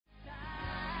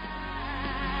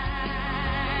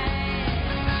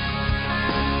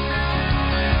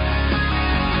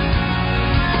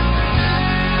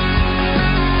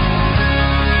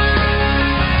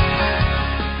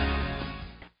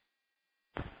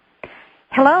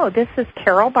Hello, this is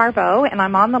Carol Barbeau, and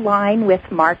I'm on the line with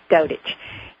Mark Dodich.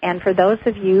 And for those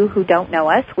of you who don't know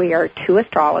us, we are two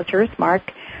astrologers. Mark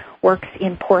works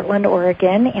in Portland,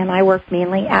 Oregon, and I work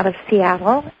mainly out of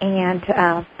Seattle. And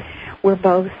we're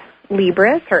both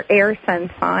Libras, or air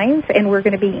sun signs, and we're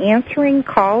going to be answering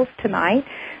calls tonight.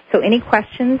 So any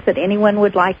questions that anyone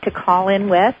would like to call in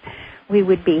with, we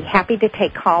would be happy to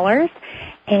take callers.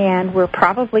 And we're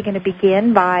probably going to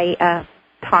begin by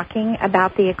talking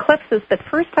about the eclipses. But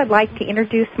first I'd like to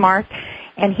introduce Mark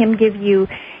and him give you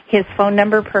his phone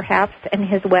number perhaps and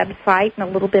his website and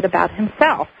a little bit about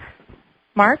himself.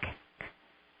 Mark?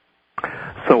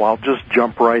 So I'll just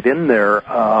jump right in there.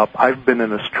 I've been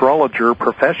an astrologer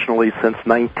professionally since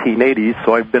 1980,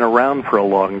 so I've been around for a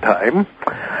long time.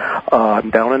 I'm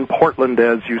down in Portland,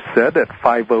 as you said, at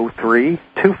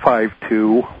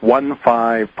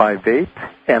 503-252-1558,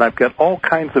 and I've got all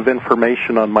kinds of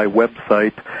information on my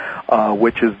website,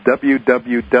 which is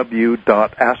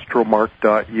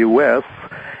www.astromark.us,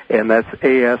 and that's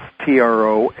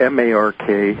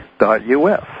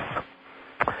astromark.us.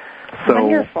 So,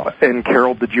 wonderful. And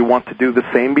Carol, did you want to do the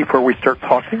same before we start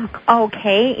talking?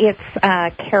 Okay, it's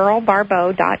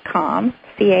carolbarbeau.com,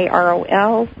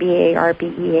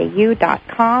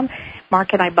 carolbarbeau.com.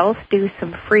 Mark and I both do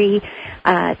some free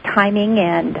timing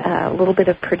and a little bit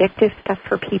of predictive stuff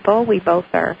for people. We both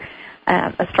are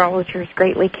astrologers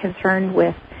greatly concerned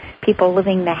with people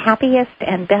living the happiest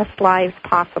and best lives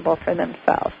possible for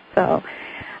themselves. So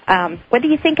what do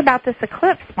you think about this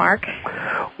eclipse, Mark?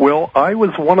 Well, I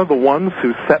was one of the ones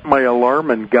who set my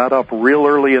alarm and got up real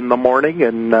early in the morning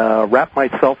and wrapped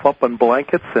myself up in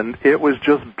blankets, and it was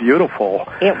just beautiful.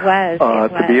 It was.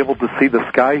 To be able to see the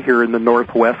sky here in the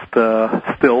Northwest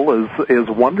still is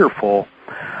wonderful.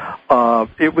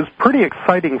 It was pretty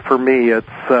exciting for me. It's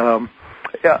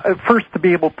first to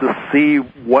be able to see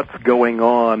what's going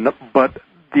on, but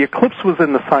the eclipse was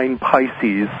in the sign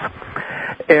Pisces.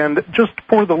 And just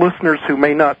for the listeners who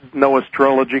may not know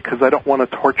astrology, because I don't want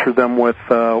to torture them with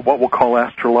what we'll call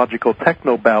astrological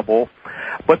technobabble,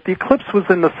 but the eclipse was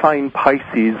in the sign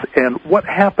Pisces, and what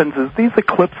happens is these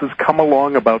eclipses come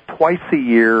along about twice a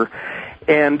year,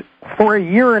 and for a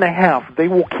year and a half, they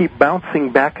will keep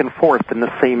bouncing back and forth in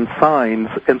the same signs.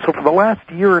 And so for the last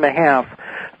year and a half,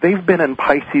 they've been in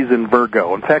Pisces and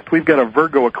Virgo. In fact, we've got a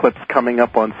Virgo eclipse coming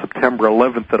up on September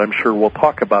 11th that I'm sure we'll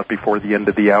talk about before the end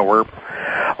of the hour.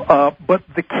 But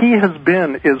the key has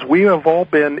been is we have all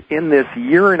been in this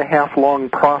year and a half long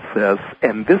process,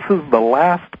 and this is the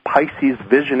last Pisces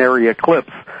visionary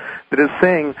eclipse that is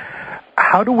saying,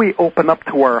 how do we open up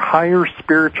to our higher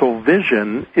spiritual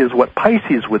vision is what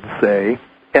Pisces would say.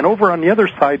 And over on the other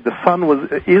side, the sun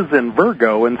is in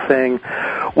Virgo and saying,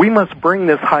 we must bring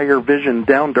this higher vision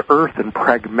down to earth in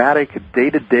pragmatic,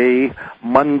 day-to-day,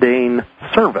 mundane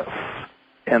service.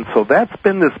 And so that's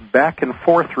been this back and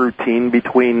forth routine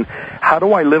between how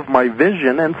do I live my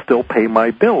vision and still pay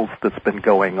my bills that's been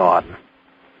going on.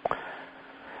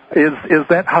 Is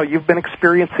that how you've been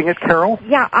experiencing it, Carol?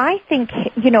 Yeah, I think,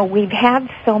 we've had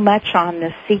so much on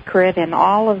The Secret and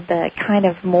all of the kind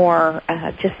of more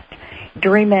just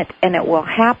dream it and it will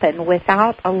happen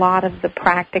without a lot of the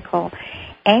practical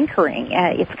anchoring.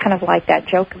 It's kind of like that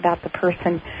joke about the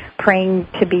person praying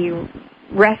to be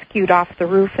rescued off the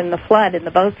roof in the flood, and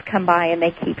the boats come by and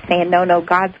they keep saying, no,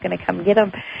 God's going to come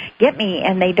get me,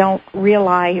 and they don't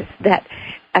realize that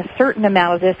a certain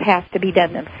amount of this has to be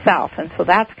done themselves. And so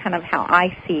that's kind of how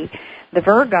I see the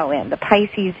Virgo end. The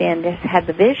Pisces end has had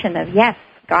the vision of, yes,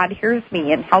 God hears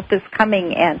me and help is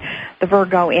coming, and the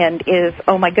Virgo end is,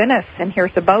 oh my goodness, and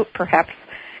here's a boat, perhaps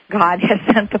God has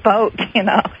sent the boat,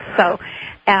 So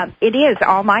it is,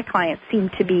 all my clients seem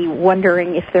to be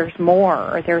wondering if there's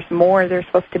more, or there's more they're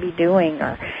supposed to be doing,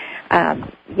 or,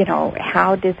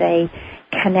 how do they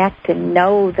connect and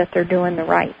know that they're doing the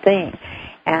right thing.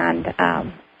 And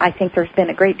I think there's been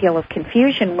a great deal of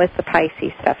confusion with the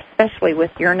Pisces stuff, especially with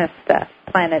Uranus, the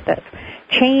planet that's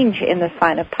change in the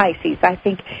sign of Pisces. I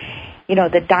think,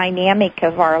 the dynamic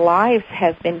of our lives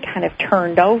has been kind of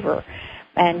turned over.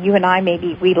 And you and I,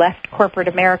 maybe we left corporate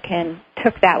America and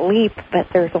took that leap, but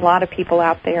there's a lot of people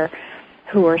out there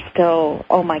who are still,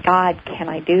 oh my God, can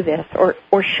I do this? Or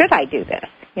should I do this?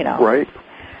 Right.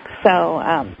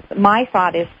 So my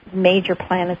thought is major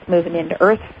planets moving into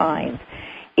Earth signs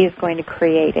is going to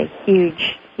create a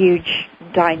huge, huge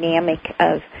dynamic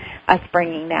of us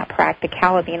bringing that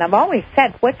practicality. And I've always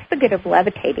said, what's the good of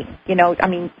levitating?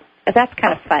 That's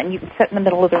kind of fun. You can sit in the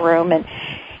middle of the room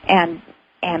and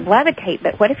levitate,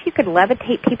 but what if you could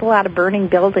levitate people out of burning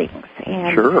buildings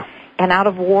and Sure. and out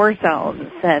of war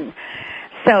zones? And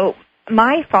so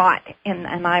my thought, and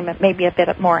I'm maybe a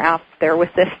bit more out there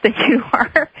with this than you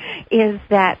are, is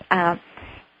that,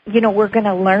 we're going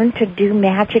to learn to do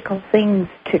magical things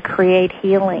to create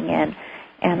healing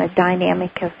and a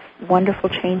dynamic of wonderful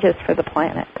changes for the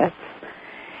planet.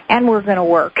 And we're going to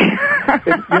work.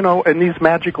 And these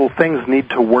magical things need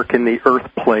to work in the earth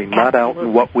plane, not out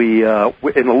in what we,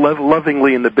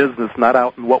 lovingly in the business, not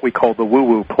out in what we call the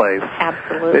woo-woo place.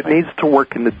 Absolutely. It needs to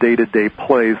work in the day-to-day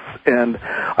place. And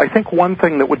I think one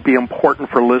thing that would be important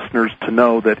for listeners to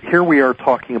know that here we are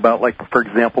talking about, like, for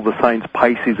example, the signs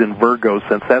Pisces and Virgo,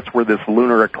 since that's where this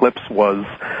lunar eclipse was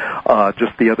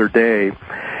just the other day.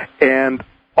 And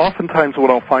oftentimes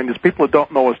what I'll find is people who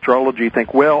don't know astrology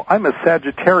think, well, I'm a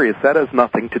Sagittarius. That has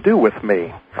nothing to do with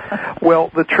me.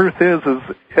 Well, the truth is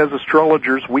as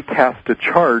astrologers, we cast a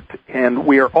chart, and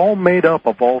we are all made up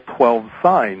of all 12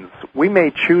 signs. We may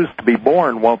choose to be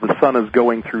born while the sun is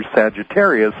going through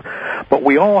Sagittarius, but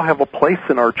we all have a place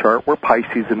in our chart where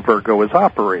Pisces and Virgo is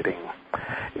operating.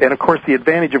 And, of course, the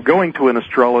advantage of going to an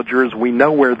astrologer is we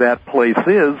know where that place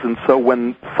is, and so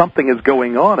when something is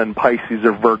going on in Pisces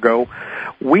or Virgo,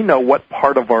 we know what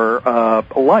part of our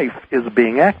life is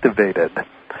being activated.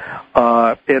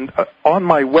 And on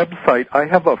my website, I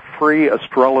have a free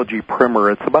astrology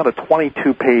primer. It's about a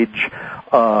 22-page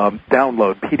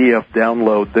download, PDF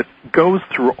download, that goes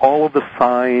through all of the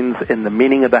signs and the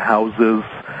meaning of the houses.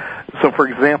 So, for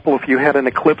example, if you had an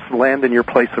eclipse land in your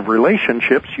place of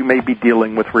relationships, you may be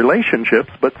dealing with relationships,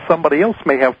 but somebody else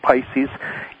may have Pisces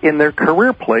in their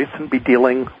career place and be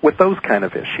dealing with those kind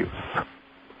of issues.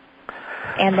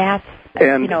 And that's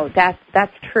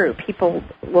true. People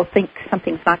will think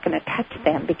something's not going to touch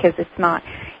them because it's not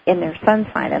in their sun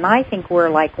sign. And I think we're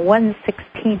like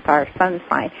 1/16 our sun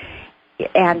sign.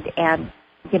 And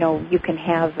you can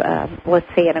have, let's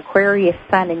say, an Aquarius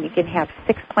sun, and you can have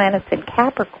 6 planets in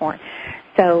Capricorn.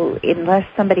 So unless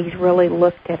somebody's really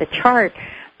looked at a chart,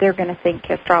 they're going to think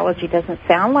astrology doesn't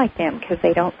sound like them because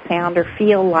they don't sound or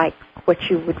feel like what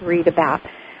you would read about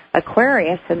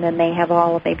Aquarius, and then they have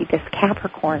all of maybe this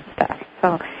Capricorn stuff.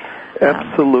 So,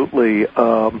 absolutely.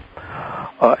 And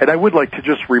I would like to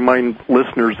just remind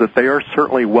listeners that they are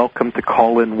certainly welcome to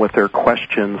call in with their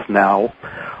questions now.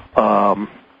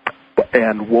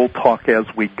 And we'll talk as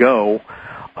we go.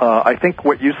 I think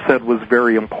what you said was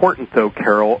very important, though,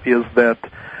 Carol, is that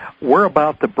we're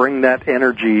about to bring that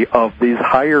energy of these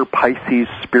higher Pisces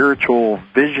spiritual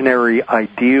visionary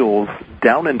ideals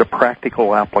down into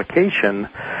practical application,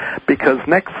 because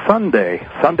next Sunday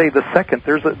the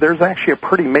 2nd, there's actually a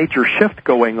pretty major shift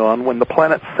going on when the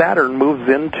planet Saturn moves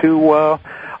into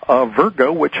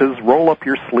Virgo, which is roll up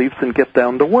your sleeves and get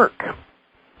down to work.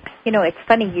 It's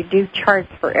funny, you do charts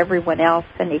for everyone else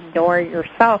and ignore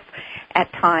yourself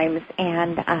at times,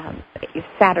 and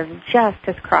Saturn just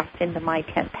has crossed into my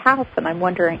 10th house, and I'm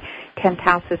wondering, 10th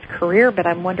house is career, but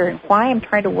I'm wondering why I'm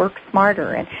trying to work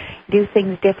smarter and do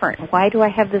things different. Why do I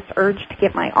have this urge to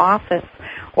get my office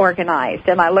organized?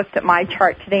 And I looked at my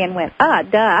chart today and went,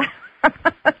 duh,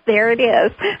 there it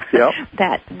is. Yep.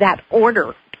 That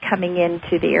order coming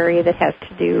into the area that has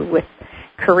to do with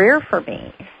career for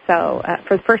me. So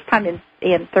for the first time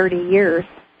in 30 years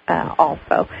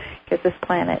also, because this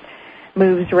planet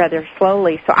moves rather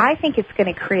slowly. So I think it's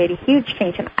going to create a huge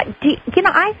change. And,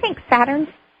 I think Saturn's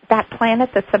that planet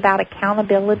that's about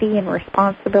accountability and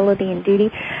responsibility and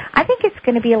duty. I think it's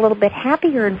going to be a little bit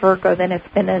happier in Virgo than it's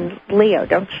been in Leo,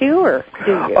 don't you, or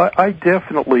do you? I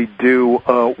definitely do.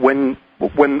 When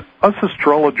us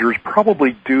astrologers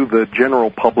probably do the general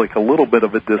public a little bit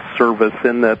of a disservice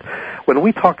in that when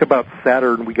we talk about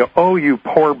Saturn, we go, oh, you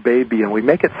poor baby, and we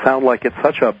make it sound like it's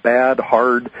such a bad,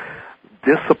 hard,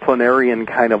 disciplinarian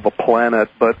kind of a planet,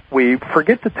 but we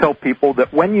forget to tell people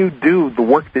that when you do the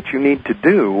work that you need to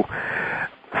do,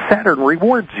 Saturn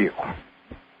rewards you.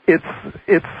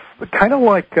 It's kind of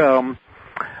like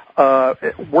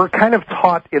we're kind of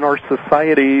taught in our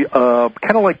society,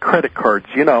 kind of like credit cards.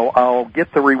 I'll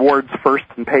get the rewards first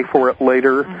and pay for it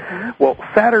later. Mm-hmm. Well,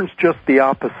 Saturn's just the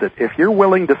opposite. If you're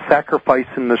willing to sacrifice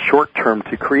in the short term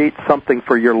to create something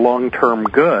for your long-term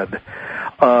good,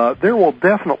 there will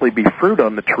definitely be fruit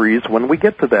on the trees when we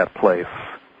get to that place.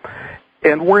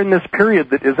 And we're in this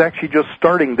period that is actually just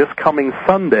starting this coming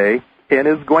Sunday and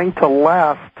is going to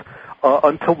last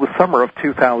until the summer of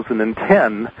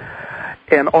 2010.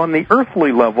 And on the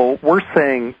earthly level, we're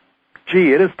saying,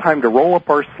 gee, it is time to roll up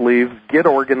our sleeves, get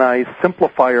organized,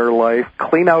 simplify our life,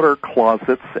 clean out our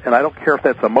closets, and I don't care if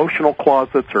that's emotional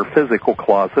closets or physical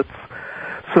closets,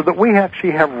 so that we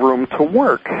actually have room to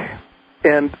work.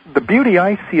 And the beauty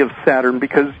I see of Saturn,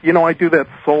 because, I do that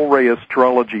soul ray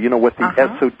astrology, with the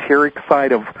esoteric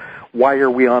side of why are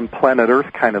we on planet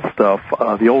Earth kind of stuff,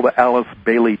 the old Alice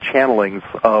Bailey channelings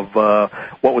of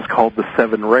what was called the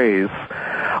Seven Rays.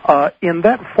 In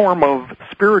that form of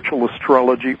spiritual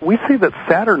astrology, we see that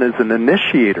Saturn is an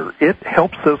initiator. It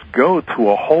helps us go to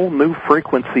a whole new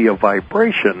frequency of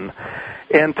vibration.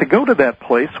 And to go to that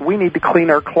place, we need to clean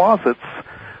our closets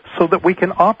so that we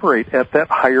can operate at that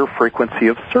higher frequency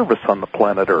of service on the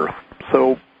planet Earth.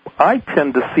 So I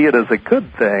tend to see it as a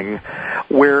good thing,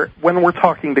 where when we're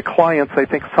talking to clients, I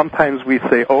think sometimes we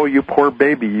say, oh, you poor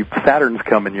baby, Saturn's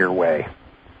coming your way.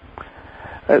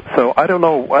 So I don't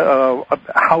know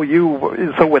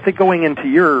so with it going into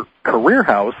your career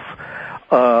house,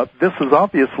 this is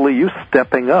obviously you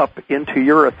stepping up into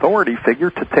your authority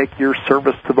figure to take your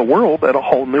service to the world at a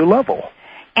whole new level.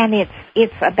 And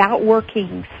it's about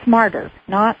working smarter,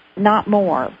 not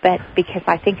more, but because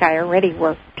I think I already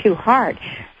work too hard.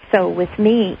 So with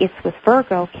me, it's with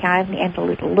Virgo, can I handle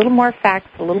a little more facts,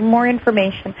 a little more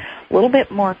information, a little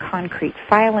bit more concrete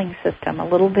filing system, a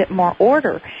little bit more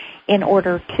order in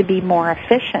order to be more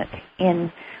efficient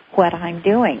in what I'm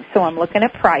doing. So I'm looking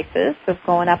at prices, of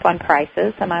going up on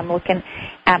prices, and I'm looking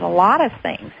at a lot of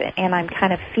things, and I'm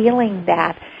kind of feeling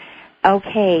that,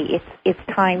 okay, it's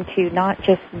time to not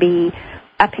just be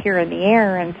up here in the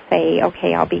air and say,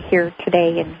 okay, I'll be here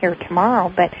today and here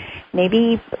tomorrow, but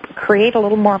maybe create a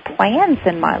little more plans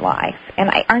in my life.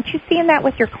 And aren't you seeing that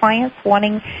with your clients,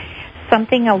 wanting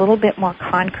something a little bit more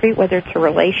concrete, whether it's a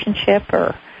relationship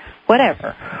or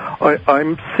whatever?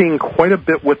 I'm seeing quite a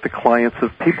bit with the clients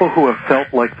of people who have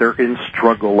felt like they're in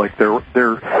struggle, like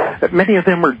many of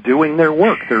them are doing their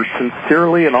work. They're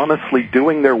sincerely and honestly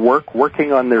doing their work,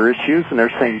 working on their issues, and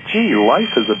they're saying, gee, life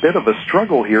is a bit of a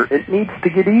struggle here. It needs to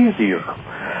get easier.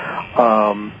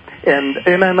 And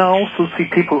then I also see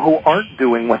people who aren't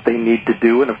doing what they need to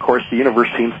do, and of course the universe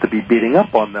seems to be beating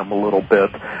up on them a little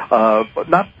bit, but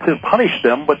not to punish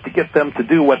them, but to get them to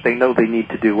do what they know they need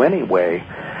to do anyway.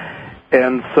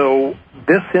 And so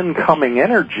this incoming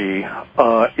energy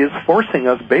is forcing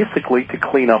us basically to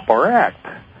clean up our act.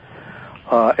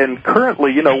 And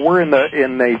currently, we're in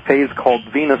a phase called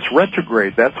Venus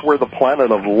retrograde. That's where the planet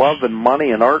of love and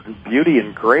money and art and beauty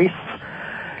and grace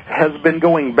has been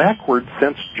going backwards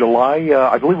since July,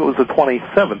 I believe it was the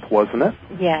 27th, wasn't it?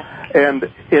 Yeah. And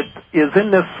it is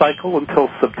in this cycle until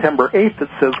September 8th. It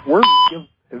says we're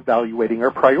evaluating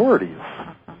our priorities.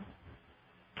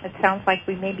 It sounds like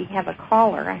we maybe have a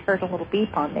caller. I heard a little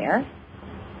beep on there.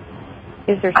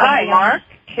 Is there somebody? Hi, Mark.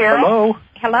 Hello.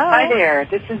 Hello. Hi there.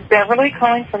 This is Beverly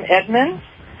calling from Edmonds.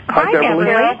 Hi, Beverly.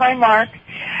 Carol. Hi, Mark.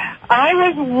 I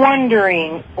was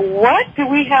wondering, what do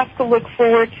we have to look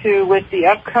forward to with the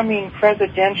upcoming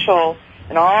presidential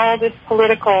and all this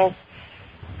political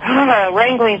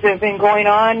wranglings that have been going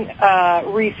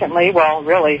on recently, well,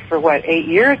 really for, 8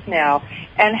 years now,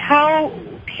 and how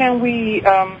can we...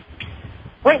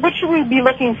 What should we be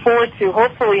looking forward to,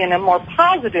 hopefully in a more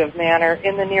positive manner,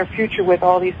 in the near future with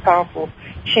all these powerful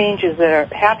changes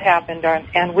that have happened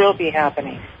and will be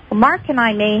happening? Well, Mark and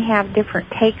I may have different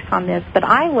takes on this, but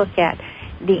I look at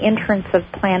the entrance of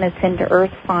planets into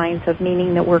Earth signs of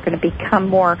meaning that we're going to become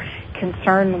more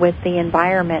concerned with the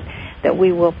environment, that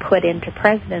we will put into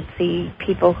presidency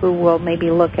people who will maybe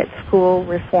look at school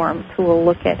reforms, who will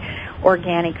look at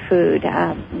organic food,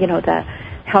 the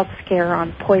health scare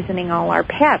on poisoning all our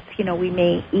pets. We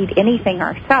may eat anything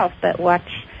ourselves, but watch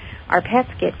our pets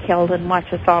get killed and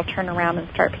watch us all turn around and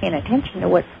start paying attention to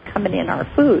what's coming in our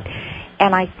food.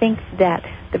 And I think that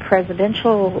the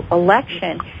presidential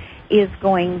election is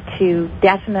going to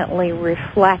definitely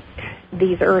reflect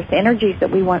these earth energies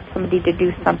that we want somebody to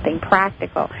do something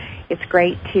practical. It's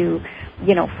great to,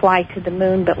 fly to the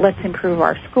moon, but let's improve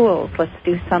our schools. Let's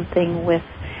do something with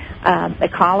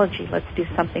ecology. Let's do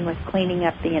something with cleaning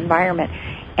up the environment.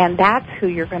 And that's who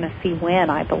you're going to see win,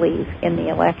 I believe, in the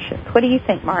elections. What do you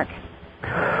think, Mark?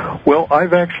 Well,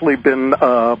 I've actually been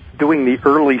doing the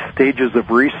early stages of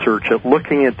research at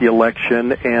looking at the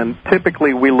election, and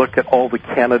typically we look at all the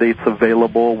candidates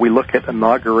available. We look at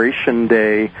Inauguration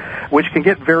Day, which can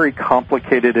get very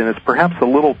complicated, and it's perhaps a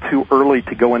little too early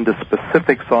to go into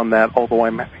specifics on that, although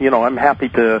I'm happy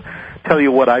to tell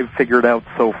you what I've figured out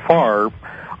so far.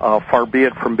 Far be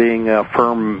it from being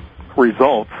firm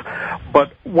results.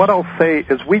 But what I'll say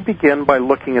is we begin by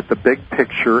looking at the big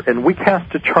picture, and we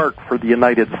cast a chart for the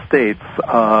United States,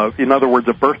 in other words,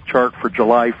 a birth chart for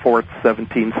July 4th,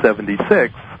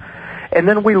 1776. And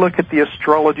then we look at the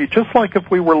astrology just like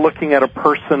if we were looking at a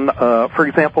person. For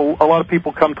example, a lot of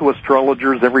people come to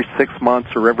astrologers every 6 months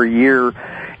or every year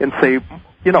and say,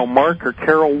 Mark or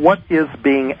Carol, what is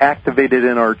being activated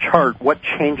in our chart? What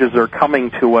changes are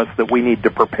coming to us that we need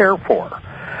to prepare for?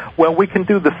 Well, we can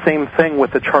do the same thing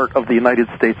with the chart of the United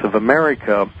States of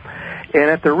America. And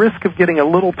at the risk of getting a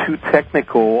little too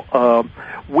technical,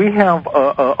 we have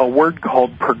a word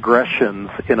called progressions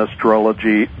in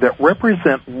astrology that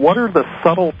represent what are the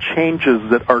subtle changes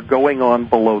that are going on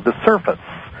below the surface.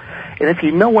 And if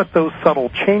you know what those subtle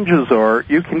changes are,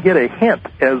 you can get a hint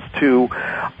as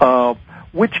to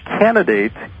which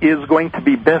candidate is going to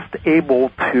be best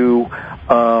able to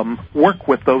work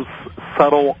with those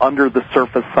subtle,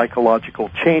 under-the-surface psychological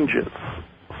changes.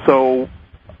 So,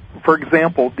 for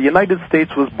example, the United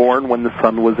States was born when the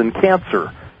sun was in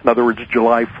Cancer. In other words,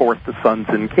 July 4th, the sun's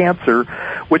in Cancer,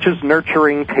 which is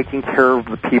nurturing, taking care of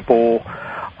the people,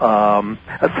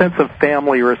 a sense of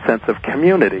family or a sense of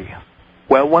community.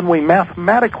 Well, when we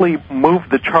mathematically move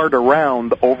the chart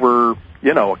around over,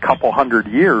 a couple hundred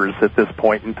years at this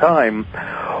point in time,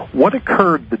 what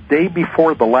occurred the day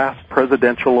before the last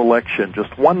presidential election,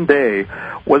 just one day,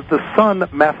 was the sun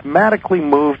mathematically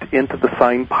moved into the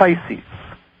sign Pisces.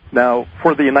 Now,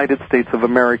 for the United States of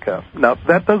America. Now,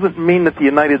 that doesn't mean that the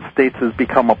United States has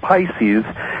become a Pisces.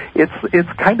 It's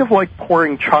kind of like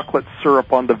pouring chocolate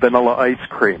syrup onto vanilla ice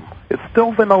cream. It's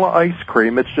still vanilla ice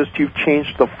cream, it's just you've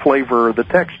changed the flavor or the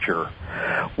texture.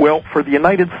 Well, for the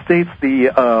United States,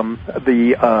 the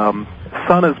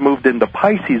sun has moved into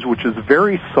Pisces, which is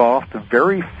very soft,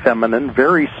 very feminine,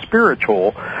 very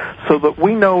spiritual, so that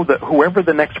we know that whoever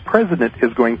the next president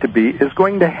is going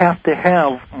to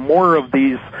have more of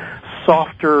these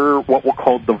softer, what we'll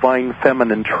call divine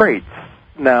feminine traits.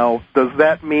 Now, does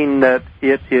that mean that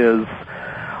it is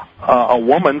a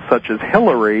woman such as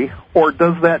Hillary, or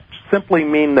does that simply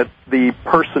mean that the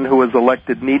person who is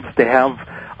elected needs to have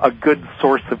a good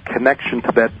source of connection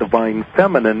to that divine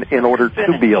feminine in order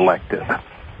to be elected?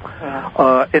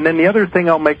 And then the other thing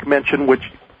I'll make mention, which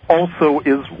also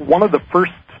is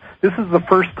this is the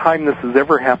first time this has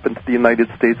ever happened to the United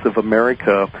States of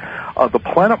America. The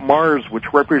planet Mars, which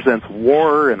represents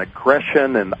war and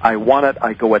aggression and I want it,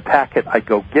 I go attack it, I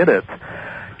go get it,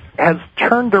 has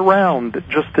turned around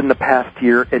just in the past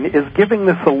year and is giving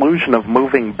this illusion of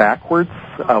moving backwards.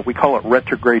 We call it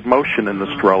retrograde motion in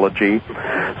astrology.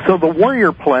 So the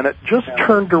warrior planet just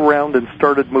turned around and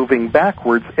started moving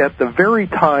backwards at the very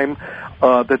time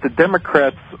that the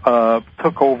Democrats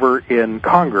took over in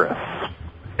Congress.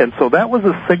 And so that was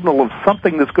a signal of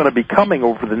something that's going to be coming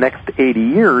over the next 80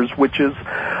 years, which is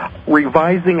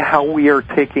revising how we are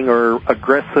taking our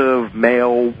aggressive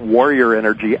male warrior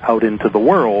energy out into the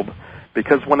world,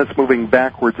 because when it's moving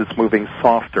backwards, it's moving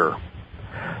softer.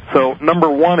 So number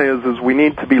one is we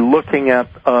need to be looking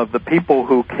at the people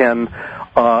who can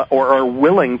or are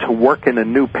willing to work in a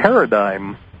new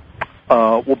paradigm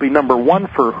will be number one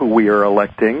for who we are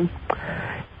electing.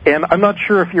 And I'm not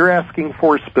sure if you're asking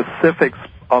for specifics.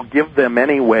 I'll give them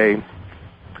anyway.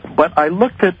 But I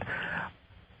looked at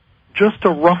just a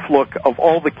rough look of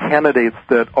all the candidates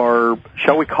that are,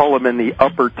 shall we call them, in the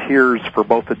upper tiers for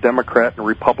both the Democrat and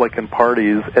Republican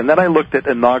parties. And then I looked at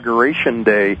Inauguration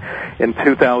Day in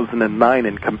 2009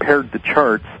 and compared the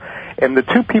charts. And the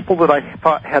two people that I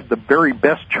thought had the very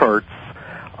best charts,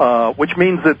 which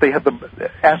means that they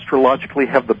astrologically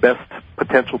have the best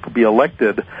potential to be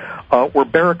elected, were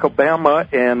Barack Obama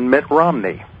and Mitt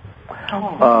Romney.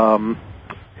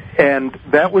 And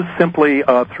that was simply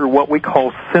through what we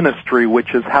call synastry,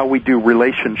 which is how we do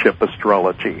relationship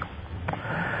astrology.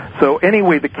 So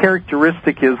anyway, the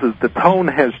characteristic is the tone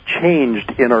has changed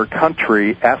in our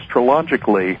country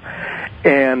astrologically,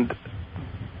 and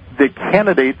the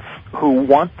candidates who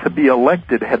want to be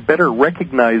elected had better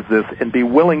recognize this and be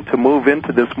willing to move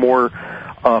into this more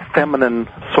feminine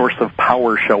source of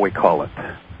power, shall we call it.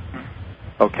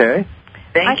 Okay?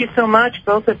 Thank you so much,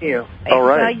 both of you. All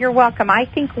right. You're welcome. I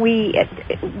think we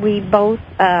both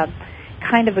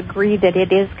kind of agree that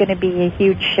it is going to be a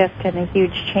huge shift and a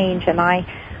huge change. And I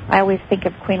always think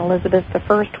of Queen Elizabeth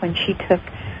I when she took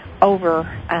over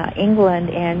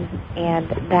England, and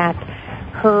that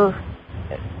her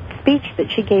speech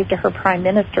that she gave to her prime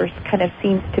ministers kind of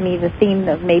seems to me the theme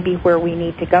of maybe where we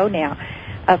need to go now,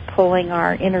 of pulling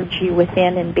our energy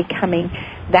within and becoming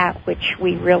that which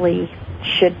we really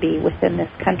should be within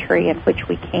this country and which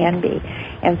we can be.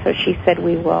 And so she said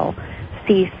we will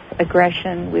cease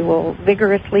aggression, we will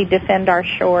vigorously defend our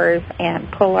shores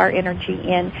and pull our energy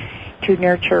in to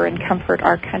nurture and comfort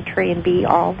our country and be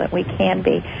all that we can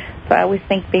be. So I always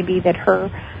think maybe that her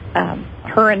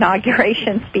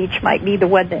inauguration speech might be the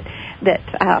one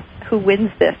that who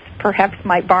wins this perhaps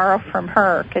might borrow from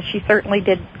her, because she certainly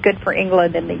did good for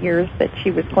England in the years that she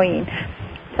was queen.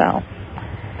 So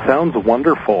sounds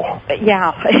wonderful.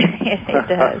 Yeah, it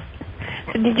does.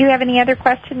 So did you have any other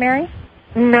question, Mary?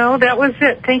 No, that was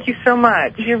it. Thank you so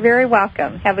much. You're very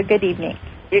welcome. Have a good evening.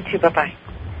 You too. Bye-bye.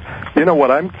 You know,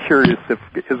 what I'm curious if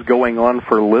is going on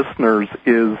for listeners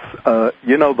is,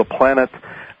 the planet,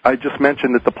 I just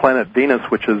mentioned that the planet Venus,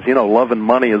 which is, love and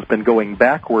money, has been going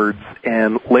backwards.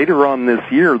 And later on this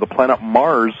year, the planet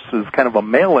Mars is kind of a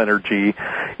male energy,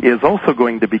 is also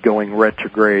going to be going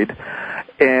retrograde.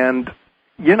 And,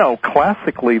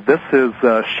 classically, this is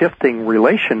shifting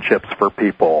relationships for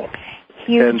people.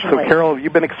 Hugely. And so, Carol, have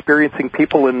you been experiencing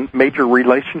people in major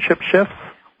relationship shifts?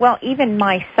 Well, even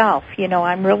myself,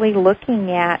 I'm really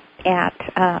looking at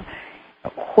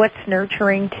what's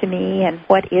nurturing to me and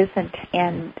what isn't.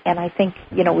 And I think,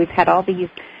 we've had all these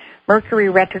Mercury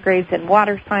retrogrades in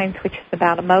water signs, which is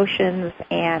about emotions,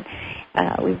 and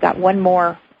we've got one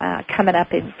more coming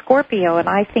up in Scorpio. And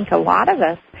I think a lot of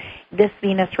us, this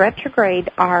Venus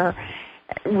retrograde, are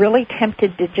really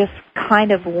tempted to just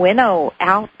kind of winnow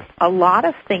out a lot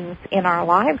of things in our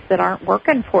lives that aren't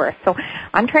working for us. So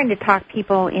I'm trying to talk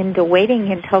people into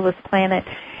waiting until this planet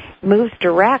moves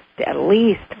direct, at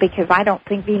least, because I don't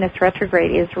think Venus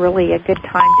retrograde is really a good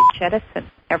time to jettison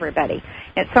everybody.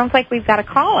 It sounds like we've got a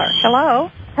caller.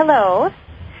 Hello. Hello.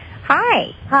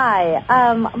 Hi. Hi.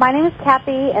 My name is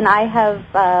Kathy, and I have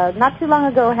not too long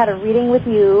ago had a reading with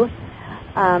you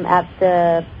at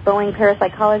the Boeing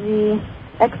Parapsychology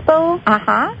Expo.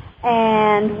 Uh-huh.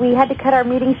 And we had to cut our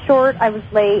meeting short. I was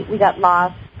late. We got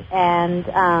lost. And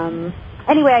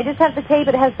anyway, I just have the tape.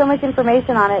 It has so much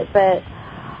information on it, but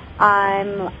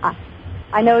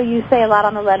I know you say a lot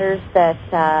on the letters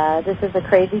that this is a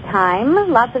crazy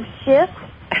time, lots of shifts.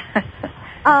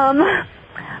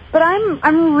 But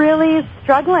I'm really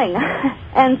struggling,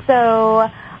 and so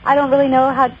I don't really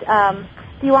know how.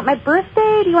 Do you want my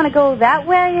birthday? Do you want to go that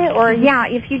way, or yeah?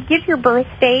 If you give your birth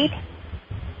date,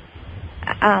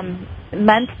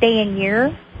 month, day, and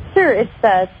year. Sure, it's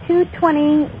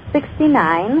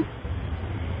 2/20/69.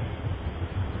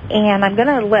 And I'm going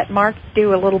to let Mark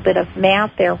do a little bit of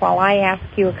math there while I ask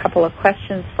you a couple of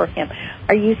questions for him.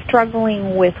 Are you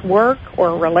struggling with work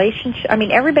or relationship? I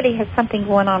mean, everybody has something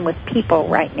going on with people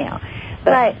right now.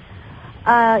 But right.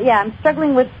 Yeah, I'm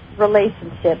struggling with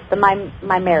relationships,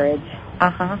 my marriage.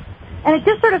 Uh-huh. And it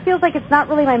just sort of feels like it's not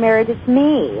really my marriage, it's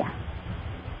me.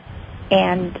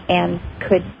 And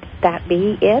could that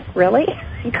be it, really?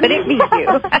 Could it be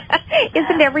you?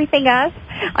 Isn't everything us?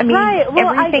 I mean, right. Well,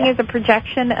 everything is a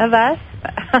projection of us.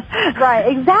 Right,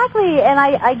 exactly. And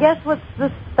I guess what's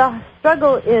the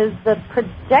struggle is the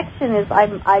projection is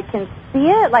I can see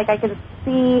it, like I can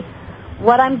see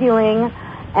what I'm doing,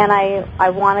 and I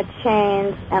want to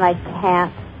change, and I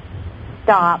can't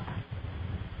stop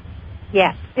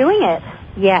doing it.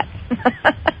 Yes.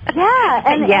 Yeah,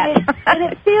 and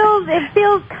it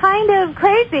feels kind of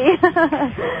crazy.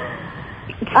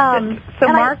 So,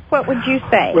 Mark, what would you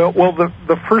say? Well,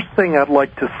 the first thing I'd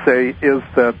like to say is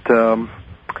that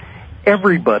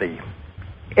everybody,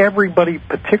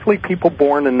 particularly people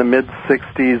born in the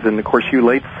mid-'60s and, of course, you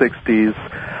late 60s,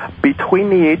 between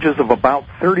the ages of about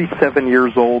 37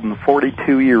 years old and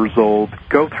 42 years old,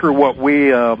 go through what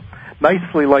we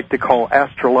nicely like to call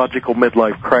astrological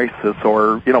midlife crisis,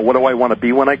 or, what do I want to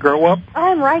be when I grow up?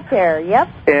 I'm right there, yep.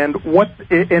 And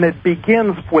it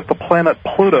begins with the planet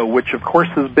Pluto, which, of course,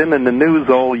 has been in the news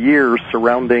all year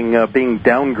surrounding being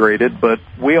downgraded, but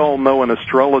we all know in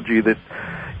astrology that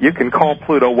you can call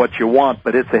Pluto what you want,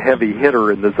 but it's a heavy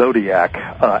hitter in the zodiac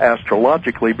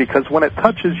astrologically, because when it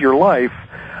touches your life,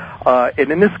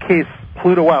 and in this case,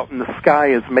 Pluto out in the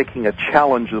sky is making a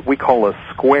challenge that we call a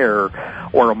square,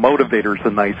 or a motivator is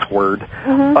a nice word,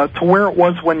 to where it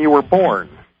was when you were born.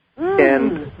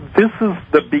 And this is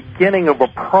the beginning of a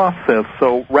process.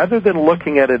 So rather than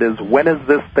looking at it as when is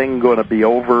this thing going to be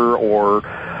over, or,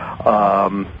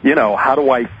 how do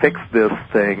I fix this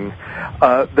thing,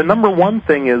 the number one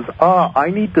thing is I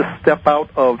need to step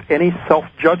out of any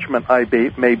self-judgment I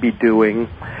may be doing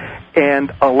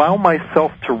and allow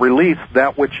myself to release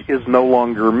that which is no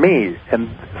longer me. And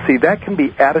see, that can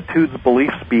be attitudes,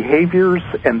 beliefs, behaviors,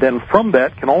 and then from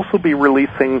that can also be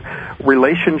releasing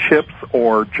relationships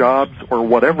or jobs or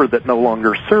whatever that no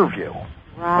longer serve you.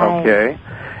 Right. Okay?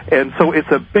 And so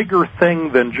it's a bigger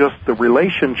thing than just the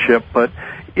relationship, but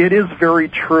it is very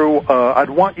true. I'd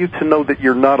want you to know that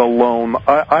you're not alone.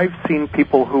 I've seen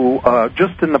people who,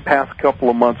 just in the past couple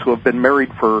of months, who have been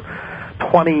married for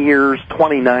 20 years,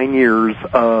 29 years,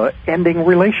 ending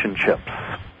relationships.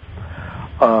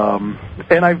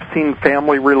 And I've seen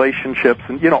family relationships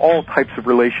and, all types of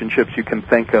relationships you can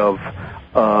think of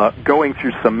going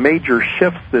through some major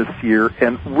shifts this year.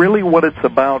 And really what it's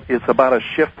about is about a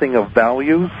shifting of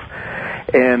values.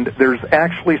 And there's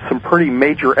actually some pretty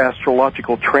major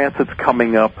astrological transits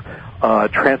coming up.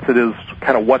 Transit is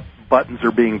kind of what buttons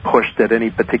are being pushed at any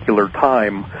particular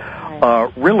time,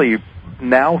 really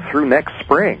now through next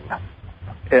spring.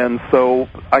 And so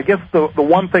I guess the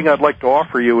one thing I'd like to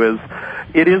offer you is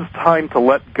it is time to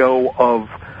let go of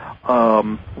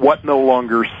what no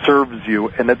longer serves you.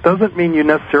 And it doesn't mean you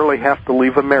necessarily have to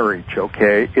leave a marriage,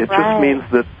 okay? It just means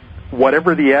that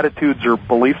whatever the attitudes or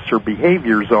beliefs or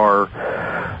behaviors are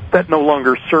that no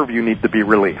longer serve you need to be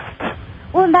released.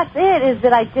 Well, and that's it, is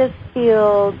that I just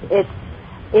feel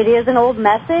it is an old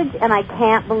message, and I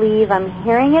can't believe I'm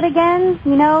hearing it again,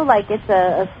 you know? Like it's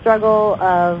a struggle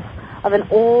of an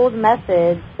old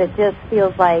message that just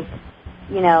feels like,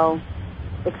 you know,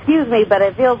 excuse me, but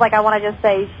it feels like I want to just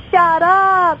say, shut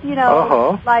up, you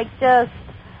know? Like just,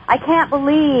 I can't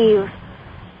believe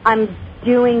I'm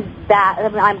doing that. I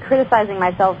mean, I'm criticizing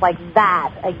myself like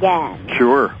that again.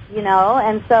 Sure. You know,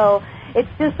 and so it's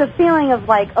just a feeling of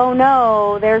like, oh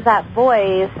no, there's that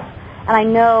voice, and I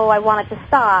know I want it to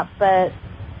stop, but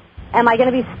am I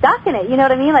going to be stuck in it? You know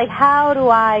what I mean? Like, how do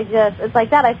I just, it's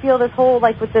like that. I feel this whole,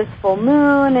 like with this full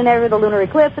moon and the lunar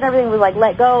eclipse and everything was like,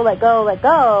 let go, let go, let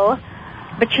go.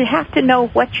 But you have to know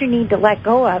what you need to let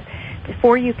go of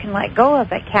before you can let go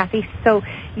of it, Kathy. So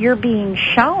you're being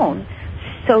shown,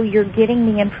 so you're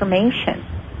getting the information.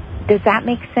 Does that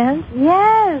make sense?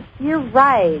 Yes, you're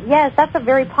right. Yes, that's a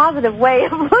very positive way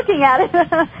of looking at it.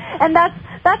 And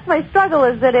that's my struggle,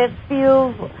 is that it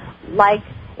feels like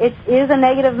it is a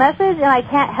negative message, and I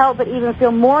can't help but even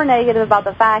feel more negative about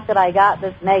the fact that I got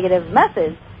this negative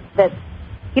message.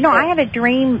 You know, I had a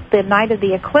dream the night of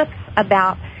the eclipse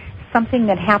about something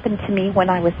that happened to me when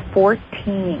I was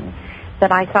 14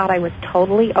 that I thought I was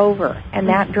totally over, and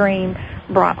that dream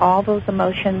brought all those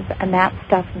emotions and that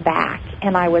stuff back,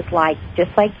 and I was like,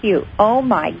 just like you, oh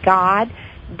my God,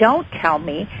 don't tell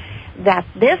me that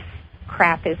this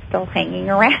crap is still hanging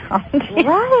around.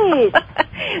 Right.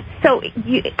 So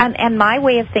and my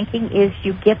way of thinking is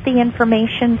you get the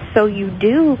information so you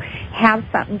do have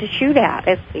something to shoot at.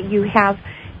 You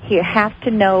have to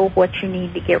know what you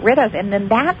need to get rid of. And then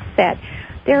that said,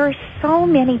 there are so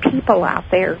many people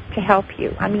out there to help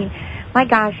you. I mean, my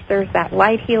gosh, there's that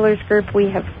Light Healers group. We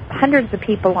have hundreds of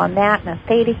people on that, and a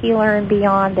Theta Healer and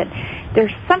beyond. And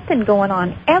there's something going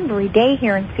on every day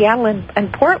here in Seattle,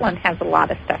 and Portland has a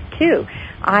lot of stuff, too.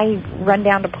 I run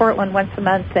down to Portland once a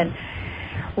month and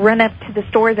run up to the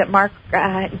store that Mark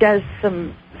does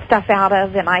some stuff out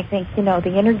of, and I think, you know,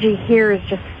 the energy here is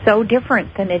just so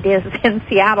different than it is in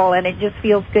Seattle, and it just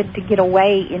feels good to get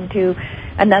away into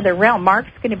another realm.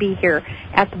 Mark's going to be here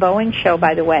at the Boeing show,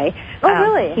 by the way. Oh,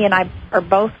 really? He and I are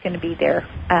both going to be there.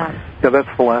 Yeah, that's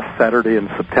the last Saturday in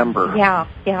September. Yeah,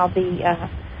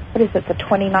 what is it, the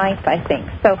 29th, I think.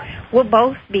 So we'll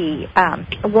both be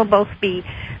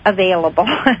available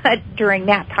during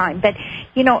that time. But,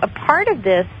 you know, a part of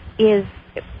this is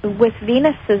with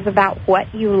Venus is about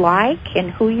what you like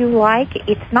and who you like.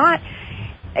 It's not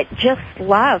just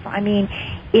love. I mean,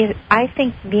 I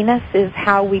think Venus is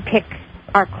how we pick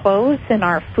our clothes and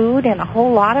our food and a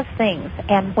whole lot of things.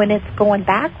 And when it's going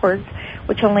backwards,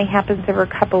 which only happens every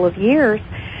couple of years,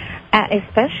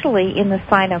 especially in the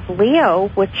sign of Leo,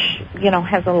 which, you know,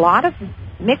 has a lot of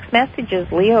mixed messages.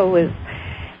 Leo is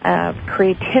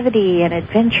creativity and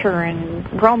adventure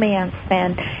and romance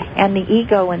and the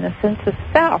ego and the sense of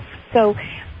self. So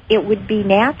it would be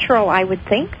natural, I would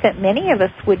think, that many of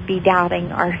us would be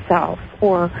doubting ourselves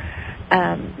or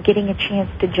getting a chance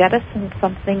to jettison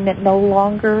something that no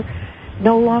longer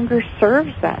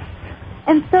serves us.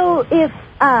 And so if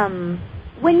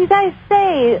when you guys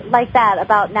say like that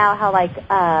about now how like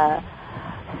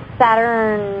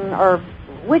Saturn or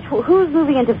who's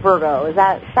moving into Virgo? Is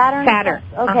that Saturn? Saturn.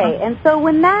 Okay. And so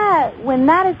when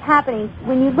that is happening,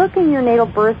 when you look in your natal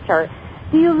birth chart,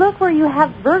 do you look where you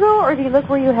have Virgo or do you look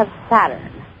where you have Saturn?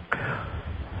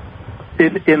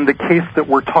 In the case that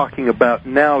we're talking about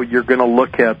now, you're going to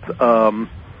look at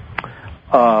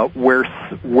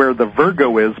where the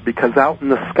Virgo is, because out in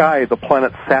the sky, the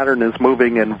planet Saturn is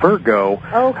moving in Virgo.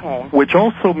 Okay. Which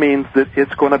also means that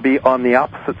it's going to be on the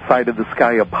opposite side of the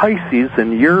sky of Pisces,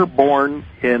 and you're born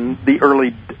in the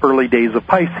early days of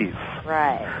Pisces.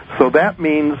 Right. So that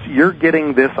means you're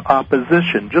getting this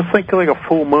opposition. Just think like a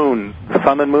full moon. The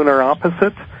sun and moon are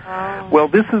opposite. Oh. Well,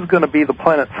 this is going to be the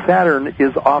planet Saturn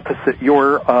is opposite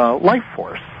your life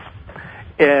force.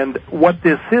 And what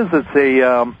this is,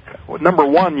 it's number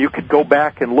one, you could go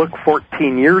back and look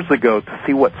 14 years ago to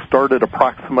see what started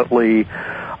approximately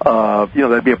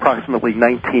That'd be approximately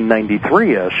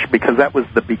 1993-ish, because that was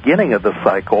the beginning of the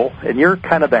cycle, and you're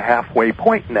kind of the halfway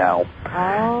point now.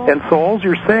 Oh. And so all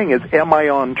you're saying is, am I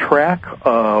on track?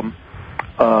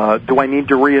 Do I need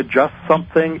to readjust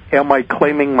something? Am I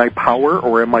claiming my power,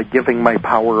 or am I giving my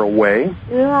power away?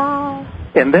 Yeah.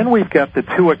 And then we've got the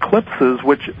two eclipses,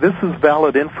 which this is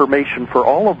valid information for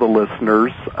all of the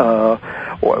listeners.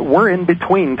 We're in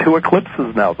between two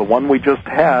eclipses now, the one we just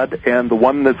had and the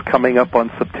one that's coming up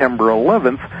on September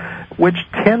 11th, which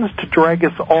tends to drag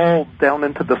us all down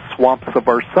into the swamps of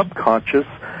our subconscious.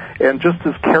 And just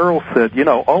as Carol said,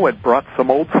 it brought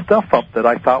some old stuff up that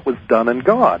I thought was done and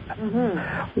gone.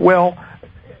 Mm-hmm. Well,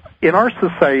 in our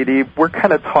society, we're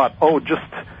kind of taught, just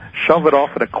shove it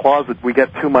off in a closet. We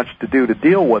got too much to do to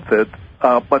deal with it.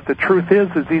 But the truth is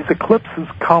these eclipses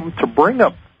come to bring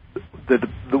up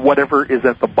the whatever is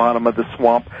at the bottom of the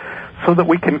swamp, so that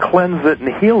we can cleanse it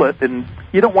and heal it. And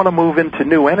you don't want to move into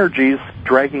new energies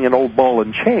dragging an old ball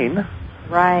and chain.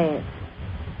 Right.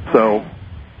 So.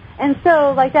 And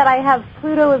so, like that, I have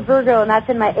Pluto with Virgo, and that's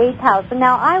in my 8th house. And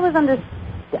now I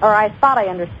thought I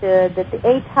understood that the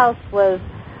 8th house was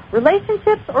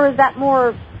relationships, or is that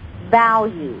more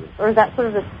values, or is that sort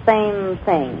of the same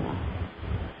thing?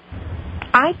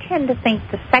 I tend to think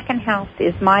the 2nd house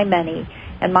is my money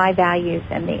and my values,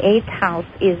 and the 8th house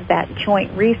is that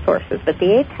joint resources. But the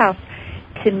 8th house,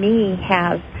 to me,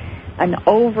 has an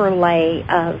overlay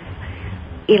of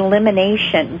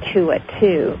elimination to it,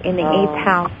 too. In the 8th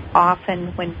house,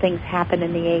 often when things happen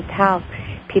in the 8th house,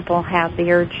 people have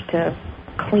the urge to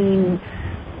clean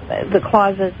the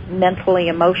closet mentally,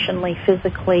 emotionally,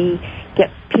 physically,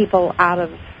 get people out of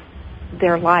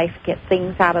their life, get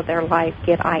things out of their life,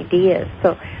 get ideas.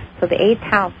 So the 8th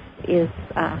house is,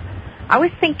 I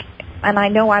always think, and I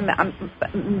know I'm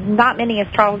not many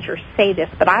astrologers say this,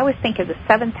 but I always think of the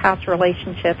 7th house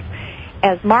relationships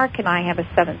as Mark and I have a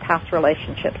 7th house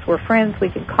relationships. We're friends, we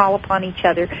can call upon each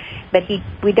other, but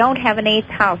we don't have an 8th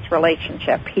house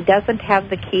relationship. He doesn't have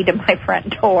the key to my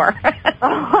front door.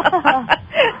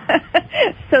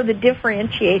 So the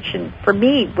differentiation for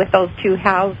me with those two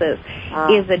houses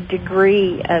is a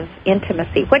degree of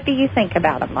intimacy. What do you think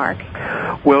about it, Mark?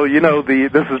 Well,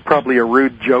 this is probably a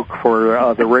rude joke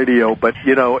for the radio, but,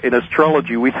 in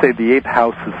astrology, we say the 8th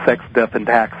house is sex, death, and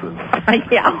taxes.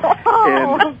 Yeah.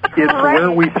 And it's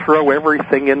where we throw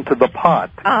everything into the pot.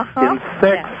 In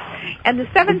sex... Yes. And the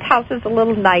 7th house is a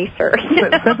little nicer.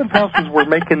 The 7th house is we're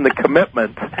making the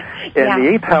commitment, and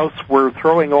the 8th house we're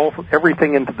throwing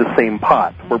everything into the same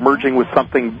pot. We're merging with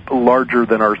something larger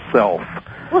than ourselves.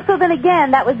 Well, so then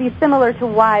again, that would be similar to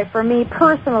why, for me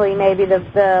personally, maybe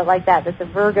that the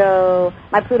Virgo,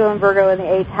 my Pluto and Virgo in the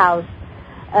 8th house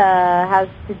has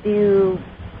to do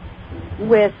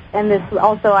with, and this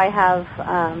also I have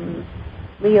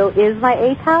Leo is my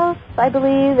 8th house, I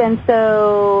believe, and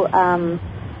so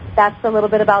that's a little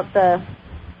bit about the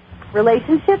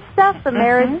relationship stuff, the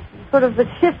marriage, sort of the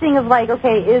shifting of like,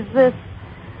 okay, is this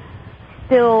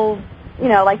still,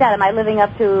 like that? Am I living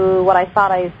up to what I thought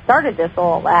I started this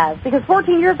all as? Because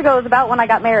 14 years ago was about when I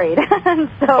got married. And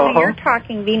so you're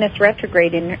talking Venus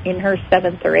retrograde in her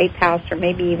 7th or 8th house, or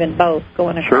maybe even both,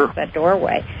 going across that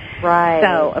doorway. Right.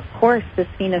 So, of course, this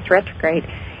Venus retrograde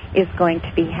is going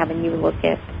to be having you look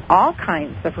at all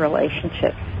kinds of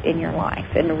relationships in your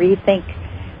life and rethink.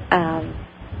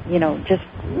 Just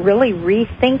really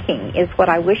rethinking is what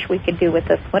I wish we could do with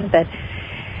this one. But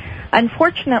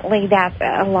unfortunately, that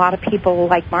a lot of people,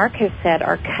 like Mark has said,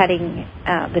 are cutting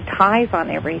the ties on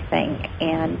everything.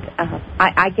 And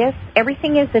I guess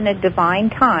everything is in a divine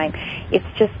time. It's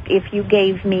just if you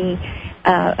gave me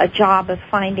a job of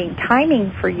finding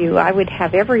timing for you, I would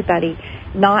have everybody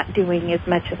not doing as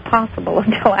much as possible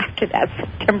until after that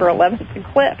September 11th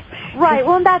eclipse. Right.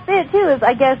 Well, and that's it too. Is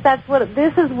I guess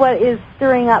this is what is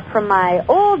stirring up from my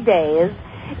old days,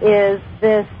 is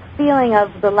this feeling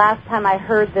of the last time I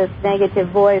heard this negative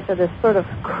voice or this sort of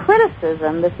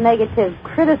criticism, this negative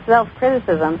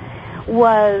self-criticism,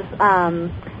 was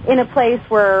in a place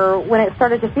where when it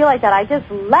started to feel like that, I just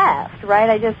left, right?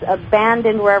 I just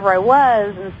abandoned wherever I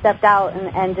was and stepped out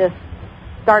and just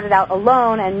started out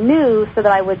alone and knew so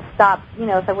that I would stop,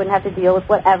 so I wouldn't have to deal with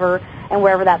whatever and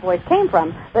wherever that voice came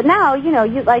from. But now, you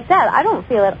like that, I don't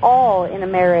feel at all in a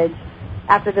marriage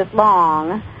after this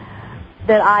long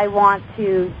that I want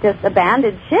to just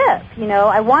abandon ship.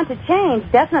 I want to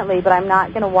change, definitely, but I'm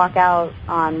not going to walk out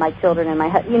on my children and my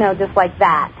just like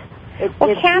that. It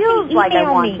Kathy, feels like I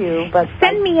want to, but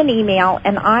send me an email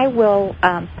and I will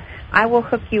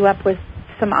hook you up with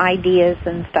some ideas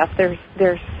and stuff.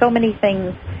 There's so many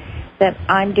things that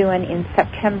I'm doing in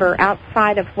September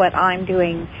outside of what I'm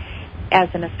doing as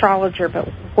an astrologer, but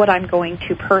what I'm going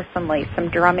to personally, some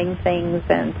drumming things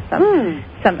and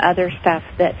some other stuff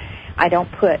that I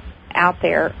don't put out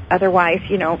there. Otherwise,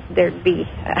 there'd be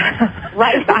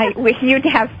you'd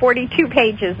have 42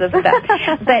 pages of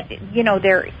stuff. But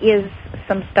there is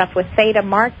some stuff with Theta.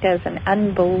 Mark does an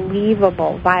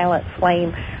unbelievable violet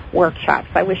flame workshops.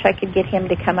 I wish I could get him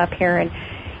to come up here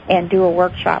and do a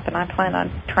workshop, and I plan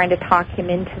on trying to talk him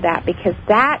into that, because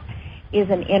that is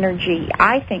an energy,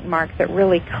 I think, Mark, that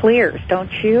really clears,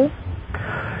 don't you?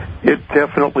 It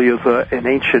definitely is an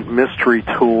ancient mystery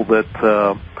tool that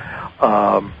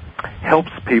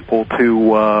helps people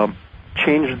to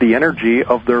change the energy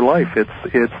of their life.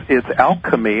 It's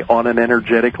alchemy on an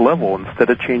energetic level. Instead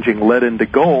of changing lead into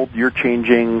gold, you're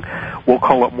changing, we'll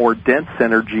call it more dense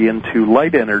energy into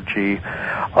light energy.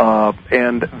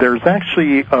 And there's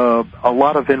actually a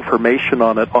lot of information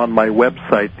on it on my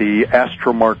website, the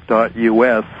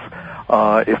astromark.us,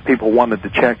 if people wanted to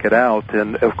check it out.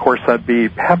 And, of course, I'd be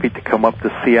happy to come up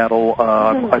to Seattle.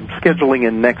 I'm scheduling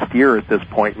in next year at this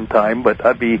point in time, but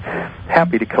I'd be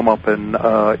happy to come up and,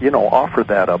 offer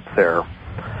that up there.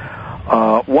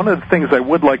 One of the things I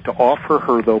would like to offer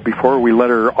her, though, before we let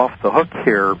her off the hook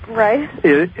here,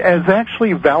 is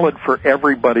actually valid for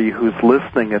everybody who's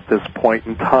listening at this point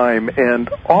in time. And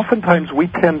oftentimes we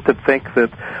tend to think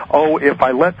that, if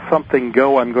I let something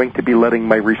go, I'm going to be letting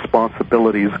my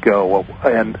responsibilities go.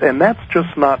 And that's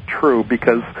just not true,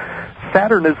 because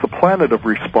Saturn is the planet of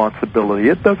responsibility.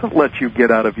 It doesn't let you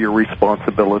get out of your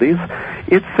responsibilities.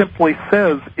 It simply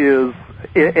says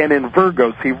and in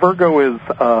Virgo, Virgo is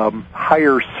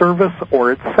higher service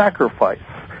or it's sacrifice.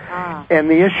 And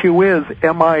the issue is,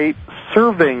 am I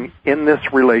serving in this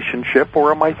relationship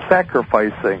or am I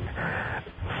sacrificing?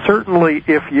 Certainly,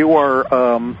 if you are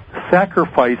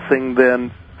sacrificing,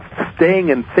 then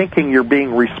staying and thinking you're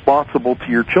being responsible to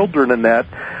your children in that,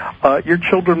 your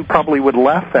children probably would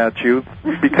laugh at you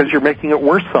because you're making it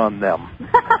worse on them.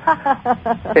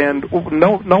 And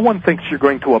no one thinks you're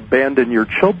going to abandon your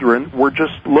children. We're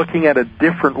just looking at a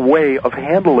different way of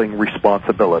handling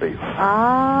responsibilities.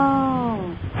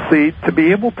 Oh. See, to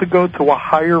be able to go to a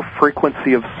higher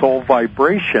frequency of soul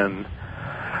vibration,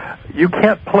 you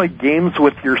can't play games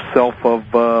with yourself of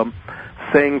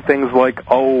saying things like,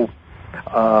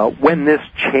 when this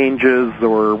changes,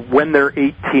 or when they're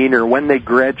 18, or when they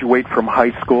graduate from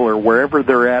high school, or wherever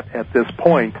they're at this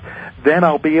point, then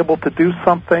I'll be able to do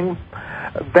something.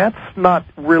 That's not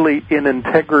really in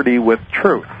integrity with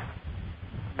truth.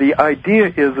 The idea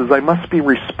is I must be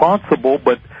responsible,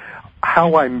 but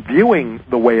how I'm viewing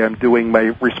the way I'm doing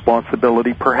my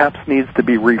responsibility perhaps needs to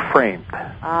be reframed.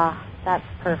 That's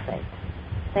perfect.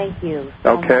 Thank you.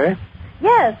 Okay. Much.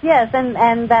 Yes,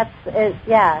 and that's it,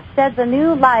 sheds a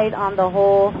new light on the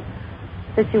whole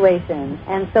situation.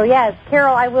 And so, yes,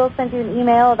 Carol, I will send you an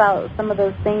email about some of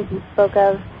those things you spoke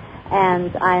of,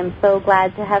 and I'm so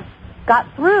glad to have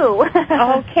got through.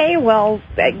 Okay, well,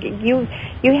 you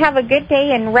have a good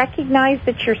day, and recognize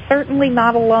that you're certainly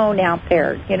not alone out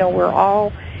there. We're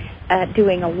all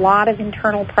doing a lot of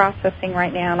internal processing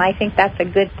right now, and I think that's a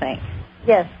good thing.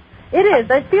 Yes. It is.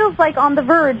 It feels like on the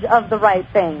verge of the right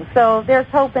thing. So there's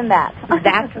hope in that.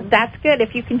 That's good.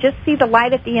 If you can just see the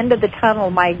light at the end of the tunnel,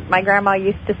 my grandma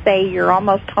used to say, you're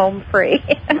almost home free.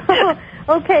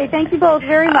 Okay. Thank you both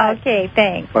very much. Okay.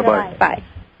 Thanks. Bye-bye. Bye.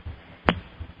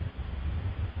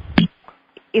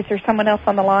 Is there someone else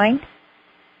on the line?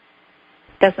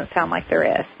 Doesn't sound like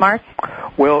there is. Mark?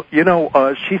 Well,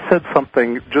 she said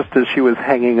something just as she was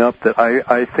hanging up that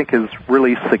I think is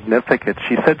really significant.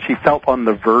 She said she felt on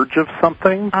the verge of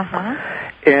something.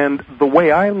 And the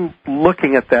way I'm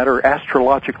looking at that, or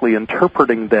astrologically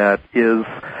interpreting that, is,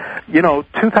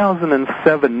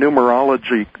 2007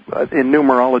 numerology, in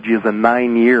numerology is a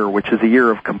 9-year, which is a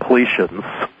year of completions.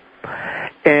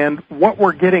 And what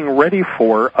we're getting ready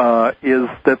for is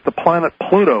that the planet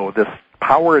Pluto, this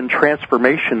power and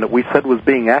transformation that we said was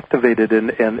being activated in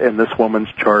this woman's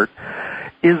chart,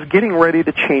 is getting ready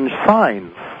to change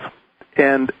signs.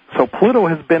 And so Pluto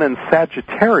has been in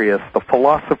Sagittarius, the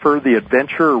philosopher, the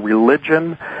adventurer,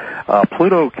 religion.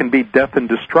 Pluto can be death and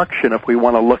destruction if we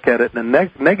want to look at it in a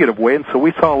negative way, and so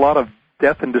we saw a lot of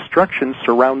death and destruction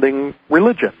surrounding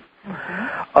religion.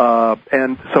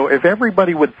 And so if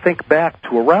everybody would think back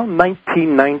to around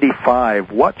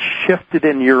 1995, what shifted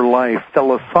in your life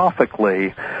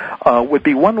philosophically would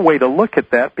be one way to look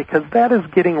at that, because that is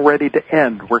getting ready to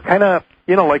end. We're kind of,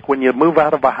 like when you move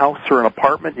out of a house or an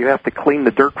apartment, you have to clean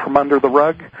the dirt from under the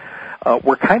rug.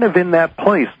 We're kind of in that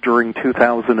place during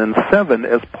 2007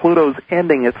 as Pluto's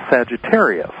ending its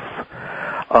Sagittarius.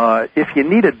 If you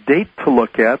need a date to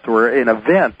look at or an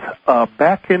event,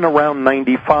 back in around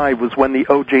 95 was when the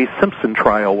O.J. Simpson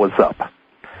trial was up.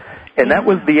 And that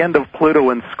was the end of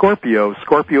Pluto and Scorpio.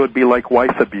 Scorpio would be like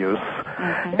wife abuse.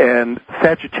 Mm-hmm. And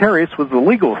Sagittarius was the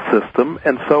legal system.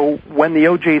 And so when the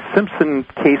O.J. Simpson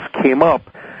case came up,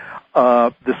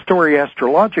 the story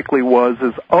astrologically was,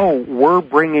 we're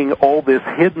bringing all this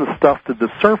hidden stuff to the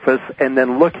surface and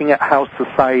then looking at how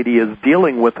society is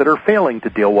dealing with it or failing to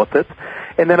deal with it.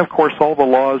 And then, of course, all the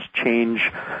laws change,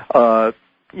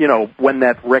 when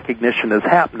that recognition is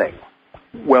happening.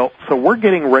 Well, so we're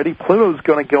getting ready. Pluto's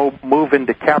going to go move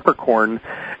into Capricorn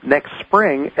next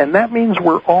spring, and that means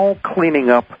we're all cleaning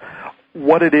up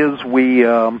what it is we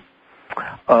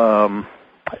don't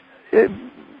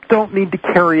need to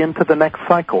carry into the next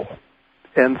cycle.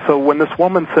 And so when this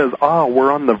woman says,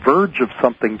 we're on the verge of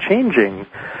something changing,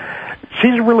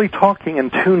 she's really talking and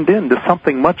tuned in to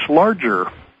something much larger,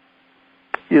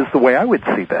 is the way I would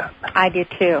see that. I do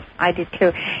too.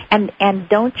 And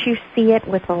don't you see it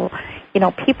with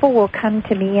people will come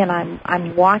to me and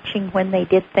I'm watching when they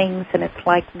did things, and it's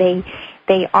like they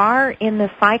are in the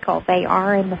cycle, they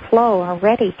are in the flow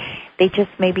already. They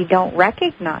just maybe don't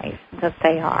recognize that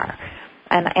they are.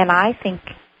 And I think,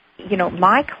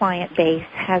 my client base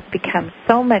has become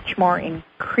so much more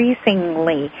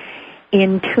increasingly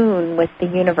in tune with the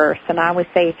universe. And I would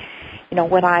say,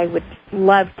 what I would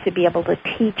love to be able to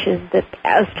teach is that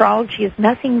astrology is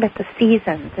nothing but the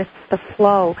seasons. It's the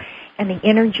flow and the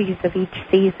energies of each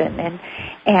season,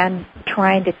 and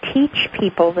trying to teach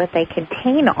people that they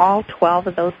contain all 12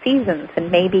 of those seasons.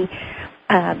 And maybe,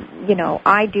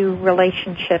 I do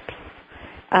relationships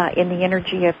in the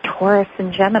energy of Taurus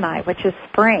and Gemini, which is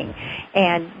spring.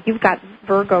 And you've got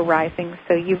Virgo rising,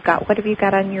 so what have you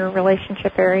got on your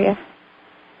relationship area?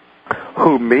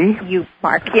 Who, me? You,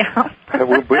 Mark, yeah. That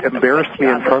will embarrass me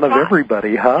in front of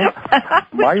everybody, huh?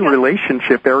 My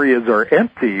relationship areas are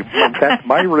empty. In fact,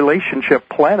 my relationship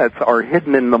planets are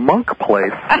hidden in the monk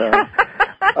place.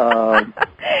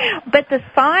 But the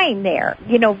sign there,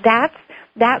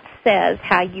 that says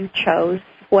how you chose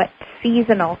what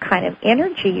seasonal kind of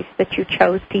energies that you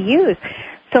chose to use.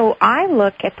 So I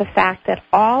look at the fact that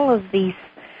all of these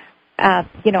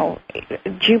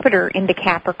Jupiter into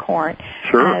Capricorn,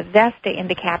 sure. Vesta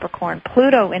into Capricorn,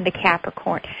 Pluto into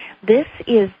Capricorn. This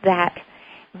is that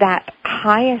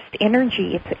highest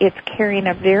energy. It's carrying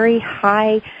a very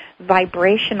high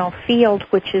vibrational field,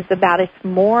 which is it's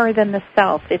more than the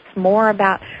self. It's more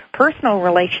about personal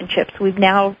relationships. We've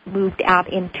now moved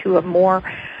out into a more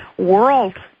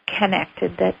world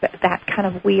connected, that kind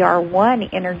of we are one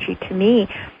energy, to me,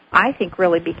 I think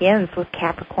really begins with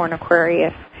Capricorn,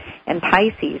 Aquarius, and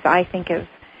Pisces. I think of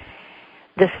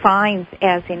the signs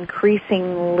as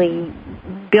increasingly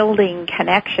building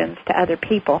connections to other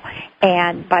people.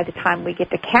 And by the time we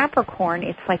get to Capricorn,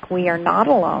 it's like we are not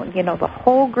alone. The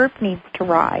whole group needs to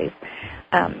rise.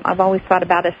 I've always thought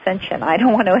about ascension. I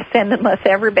don't want to ascend unless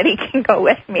everybody can go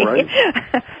with me. Right.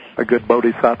 A good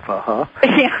bodhisattva, huh?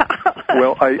 Yeah.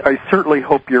 Well, I certainly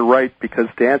hope you're right, because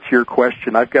to answer your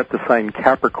question, I've got the sign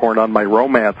Capricorn on my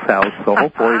romance house, so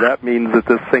hopefully that means that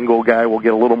this single guy will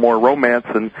get a little more romance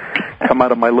and come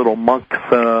out of my little monk's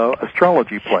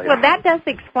astrology place. Well, that does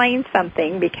explain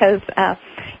something, because,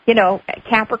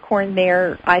 Capricorn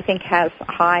there, I think, has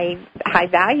high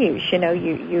values.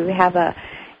 You have a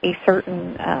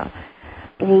certain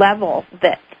level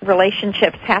that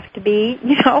relationships have to be.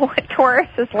 Taurus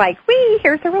is like,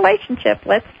 here's a relationship,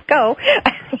 let's go.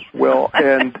 Well,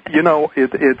 and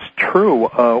it's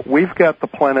true. We've got the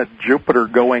planet Jupiter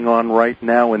going on right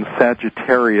now in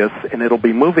Sagittarius, and it'll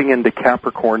be moving into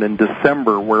Capricorn in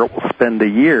December, where it will spend a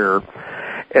year.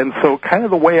 And so kind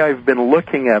of the way I've been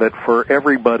looking at it for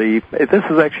everybody, this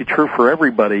is actually true for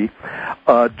everybody,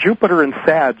 Jupiter and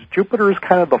Sag. Jupiter is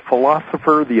kind of the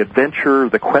philosopher, the adventurer,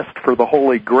 the quest for the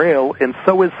Holy Grail, and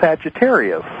so is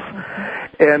Sagittarius.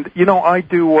 And, I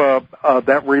do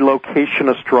that relocation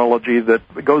astrology that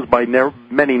goes by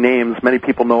many names. Many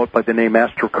people know it by the name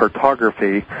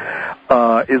astrocartography,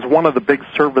 is one of the big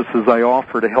services I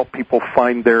offer to help people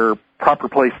find their proper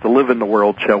place to live in the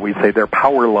world, shall we say, their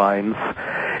power lines.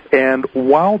 And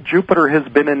while Jupiter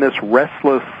has been in this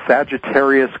restless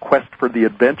Sagittarius quest for the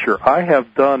adventure, I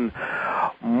have done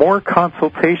more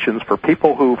consultations for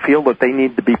people who feel that they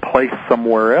need to be placed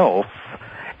somewhere else.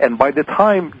 And by the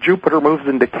time Jupiter moves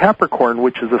into Capricorn,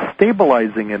 which is a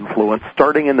stabilizing influence,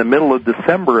 starting in the middle of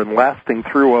December and lasting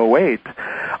through 08,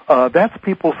 that's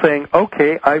people saying,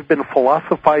 okay, I've been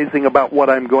philosophizing about what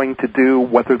I'm going to do,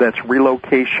 whether that's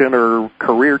relocation or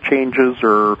career changes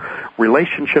or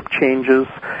relationship changes,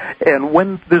 And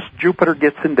when this Jupiter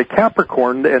gets into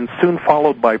Capricorn and soon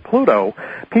followed by Pluto,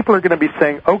 people are going to be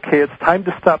saying, okay, it's time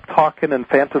to stop talking and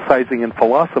fantasizing and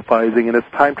philosophizing, and it's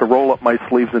time to roll up my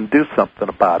sleeves and do something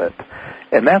about it.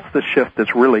 And that's the shift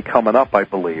that's really coming up, I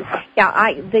believe.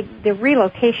 Yeah, the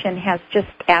relocation has just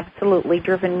absolutely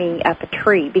driven me up a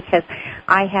tree, because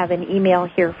I have an email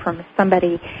here from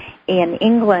somebody in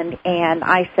England, and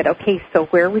I said, okay, so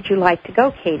where would you like to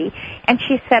go, Katie? And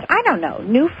she said, I don't know,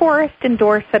 New Forest in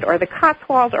Dorset, or the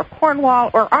Cotswolds, or Cornwall,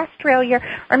 or Australia,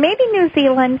 or maybe New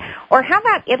Zealand, or how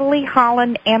about Italy,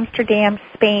 Holland, Amsterdam,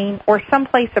 Spain, or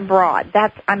someplace abroad.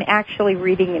 I'm actually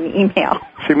reading an email.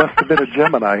 She must have been a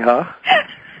Gemini, huh?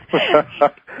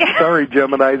 Sorry,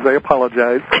 Geminis, I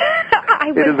apologize.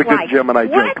 It is a good Gemini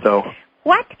joke, though.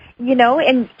 What?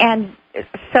 And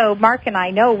so Mark and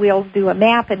I know we'll do a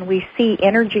map and we see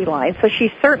energy lines. So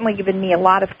she's certainly given me a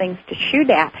lot of things to shoot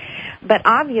at. But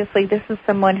obviously this is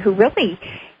someone who really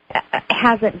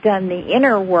hasn't done the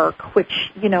inner work, which,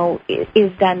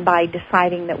 is done by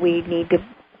deciding that we need to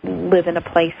live in a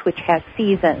place which has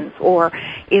seasons or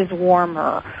is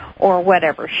warmer or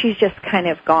whatever. She's just kind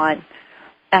of gone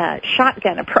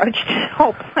shotgun approach to the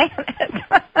whole planet.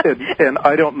 and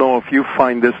I don't know if you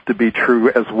find this to be true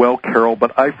as well, Carol,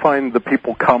 but I find the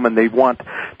people come and they want,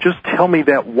 just tell me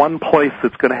that one place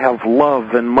that's going to have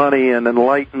love and money and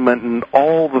enlightenment and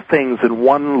all the things in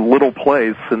one little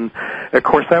place. And, of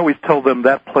course, I always tell them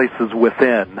that place is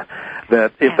within,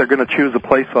 that if they're going to choose a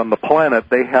place on the planet,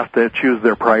 they have to choose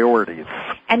their priorities.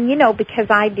 And, because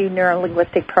I do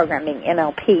neuro-linguistic programming,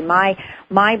 NLP,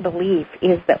 my belief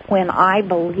is that when I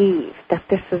believe that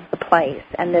this is the place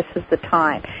and this is the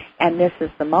time and this is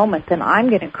the moment, then I'm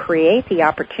going to create the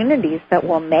opportunities that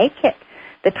will make it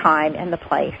the time and the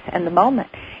place and the moment.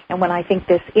 And when I think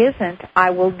this isn't,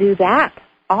 I will do that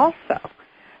also.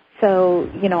 So,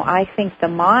 I think the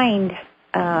mind...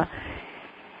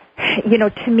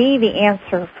 to me, the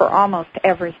answer for almost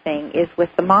everything is with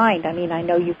the mind. I mean, I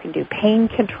know you can do pain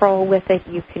control with it.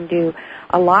 You can do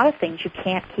a lot of things. You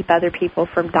can't keep other people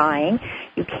from dying.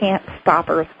 You can't stop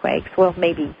earthquakes. Well,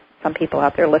 maybe some people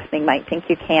out there listening might think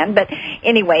you can. But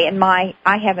anyway,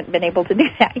 I haven't been able to do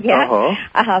that yet.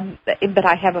 Uh-huh. But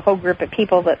I have a whole group of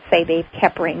people that say they've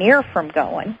kept Rainier from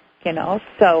going,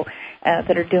 so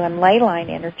that are doing ley line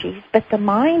energies. But the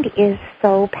mind is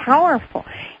so powerful.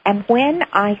 And when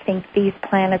I think these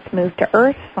planets move to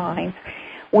Earth signs,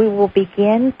 we will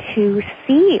begin to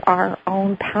see our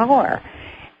own power,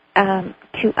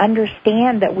 to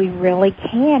understand that we really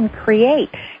can create.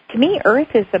 To me,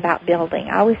 Earth is about building.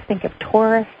 I always think of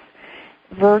Taurus,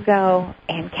 Virgo,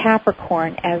 and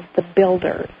Capricorn as the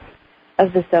builders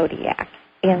of the zodiac.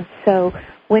 And so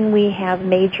when we have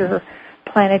major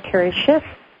planetary shifts,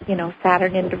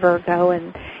 Saturn into Virgo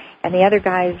and the other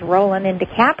guys rolling into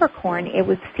Capricorn, it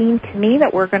would seem to me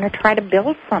that we're going to try to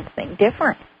build something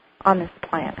different on this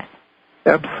planet.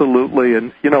 Absolutely.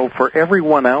 And, for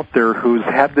everyone out there who's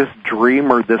had this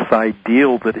dream or this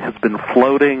ideal that has been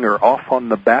floating or off on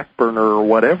the back burner or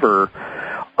whatever,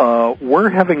 we're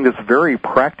having this very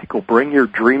practical bring your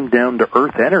dream down to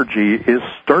earth energy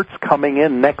starts coming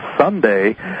in next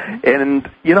Sunday. And,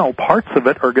 parts of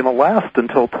it are going to last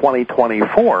until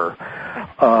 2024.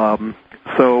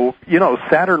 So,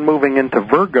 Saturn moving into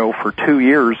Virgo for 2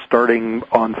 years starting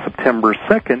on September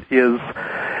 2nd is,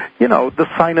 the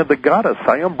sign of the goddess.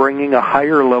 I am bringing a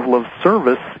higher level of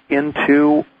service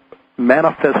into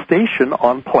manifestation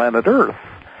on planet Earth.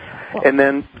 And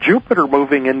then Jupiter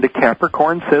moving into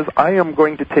Capricorn says, I am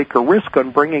going to take a risk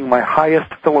on bringing my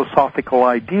highest philosophical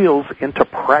ideals into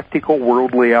practical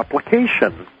worldly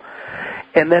application.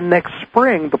 And then next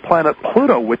spring, the planet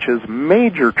Pluto, which is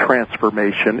major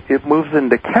transformation, it moves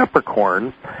into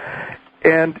Capricorn.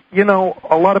 And,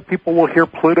 a lot of people will hear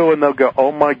Pluto and they'll go,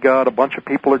 oh my God, a bunch of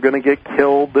people are going to get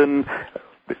killed and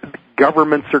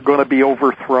governments are going to be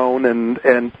overthrown and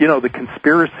the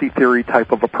conspiracy theory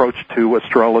type of approach to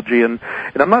astrology. And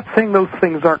I'm not saying those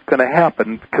things aren't going to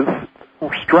happen, because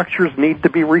structures need to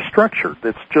be restructured.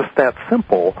 It's just that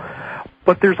simple.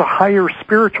 But there's a higher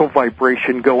spiritual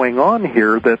vibration going on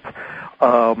here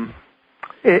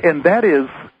and that is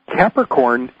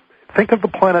Capricorn. Think of the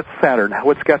planet Saturn,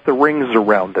 how it's got the rings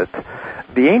around it.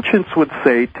 The ancients would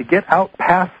say to get out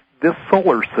past this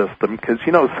solar system, because,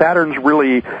 Saturn's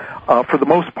really, for the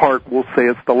most part, we'll say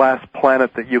it's the last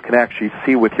planet that you can actually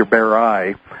see with your bare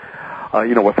eye,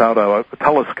 without a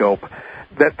telescope,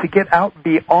 that to get out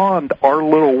beyond our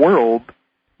little world,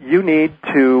 you need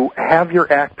to have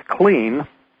your act clean.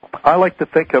 I like to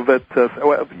think of it as,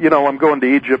 I'm going to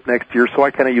Egypt next year, so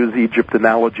I kind of use Egypt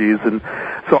analogies. And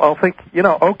so I'll think,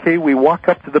 okay, we walk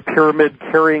up to the pyramid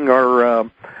carrying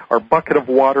our our bucket of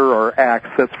water, our axe.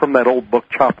 That's from that old book,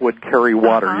 Chop Wood, Carry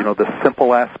Water. You know, the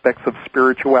simple aspects of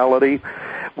spirituality.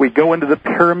 We go into the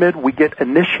pyramid, we get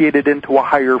initiated into a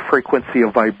higher frequency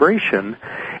of vibration,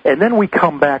 and then we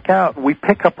come back out, we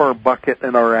pick up our bucket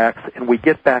and our axe, and we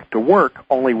get back to work,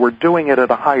 only we're doing it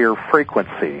at a higher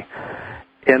frequency.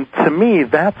 And to me,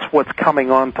 that's what's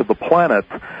coming onto the planet,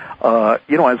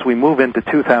 as we move into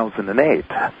 2008.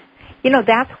 You know,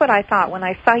 that's what I thought. When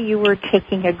I saw you were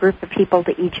taking a group of people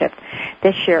to Egypt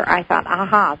this year, I thought,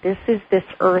 aha, this is this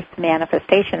Earth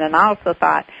manifestation. And I also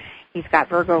thought, he's got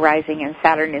Virgo rising and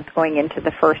Saturn is going into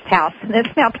the first house, and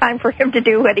it's now time for him to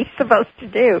do what he's supposed to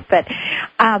do. But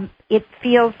it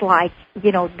feels like,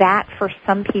 that for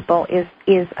some people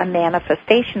is a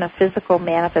manifestation, a physical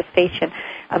manifestation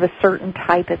of a certain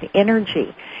type of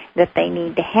energy that they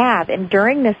need to have. And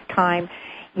during this time,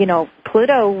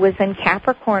 Pluto was in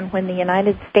Capricorn when the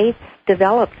United States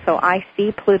developed, so I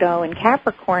see Pluto in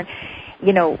Capricorn.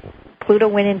 Pluto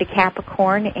went into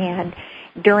Capricorn, and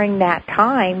during that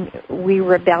time, we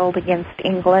rebelled against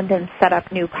England and set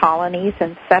up new colonies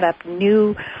and set up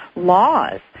new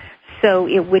laws. So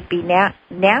it would be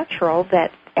natural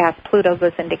that as Pluto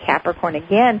goes into Capricorn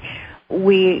again,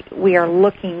 we are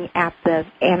looking at the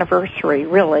anniversary,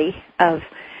 really, of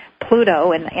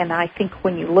Pluto. And I think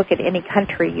when you look at any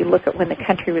country, you look at when the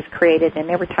country was created,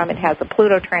 and every time it has a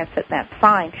Pluto transit in that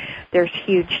sign, there's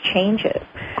huge changes.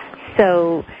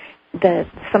 So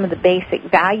some of the basic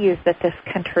values that this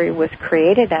country was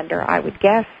created under, I would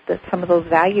guess that some of those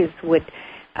values would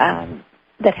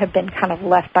that have been kind of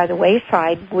left by the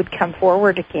wayside would come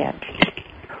forward again.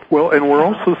 Well, and we're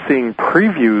also seeing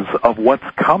previews of what's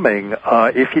coming.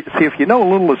 If you know a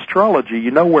little astrology,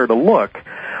 you know where to look.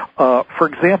 For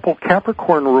example,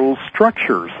 Capricorn rules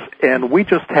structures, and we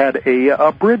just had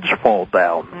a bridge fall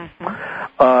down.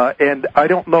 And I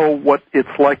don't know what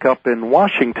it's like up in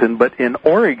Washington, but in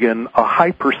Oregon, a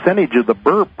high percentage of the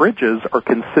bridges are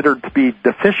considered to be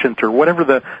deficient, or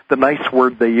whatever the nice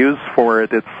word they use for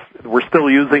it. We're still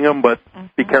using them, but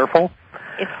be careful.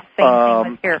 It's the same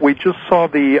thing with here. We just saw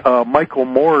the Michael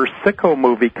Moore Sicko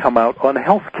movie come out on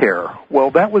healthcare. Well,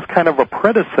 that was kind of a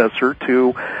predecessor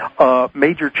to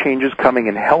major changes coming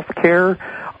in healthcare.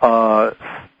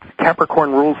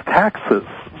 Capricorn rules taxes.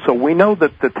 So we know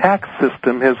that the tax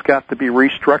system has got to be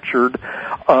restructured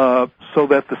so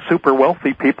that the super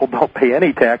wealthy people don't pay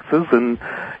any taxes and,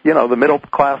 the middle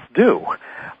class do,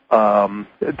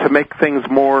 to make things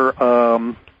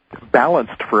more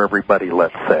balanced for everybody,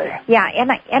 let's say. Yeah,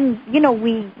 and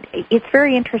it's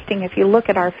very interesting if you look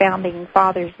at our founding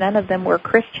fathers, none of them were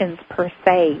Christians per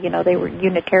se. They were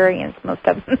Unitarians, most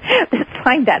of them, that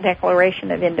signed that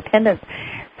Declaration of Independence.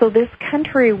 So this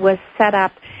country was set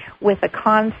up with a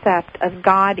concept of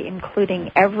God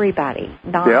including everybody.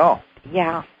 Yeah.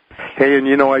 Hey,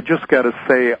 and I just got to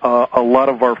say, a lot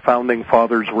of our founding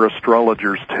fathers were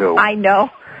astrologers too. I know.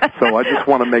 So I just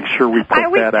want to make sure we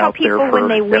put that out there for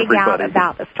everybody. I always tell people when they wig out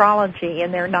about astrology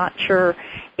and they're not sure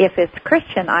if it's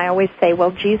Christian, I always say, well,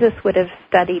 Jesus would have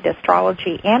studied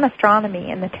astrology and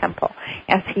astronomy in the temple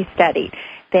as he studied.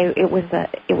 It was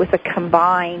a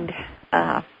combined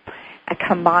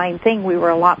thing. We were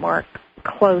a lot more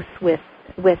close with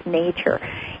nature.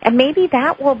 And maybe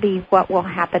that will be what will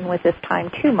happen with this time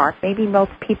too, Mark. Maybe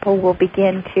most people will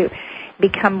begin to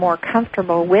become more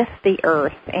comfortable with the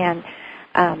earth. And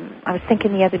I was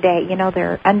thinking the other day,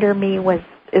 there under me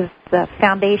is the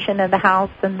foundation of the house,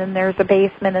 and then there's a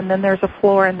basement, and then there's a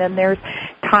floor, and then there's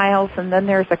tiles, and then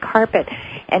there's a carpet,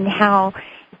 and how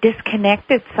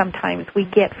disconnected sometimes we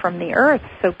get from the earth.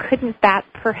 So couldn't that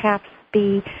perhaps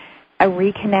be a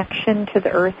reconnection to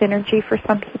the earth energy for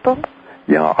some people?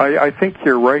 Yeah, I think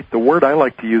you're right. The word I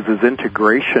like to use is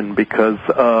integration, because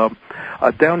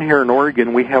down here in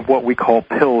Oregon we have what we call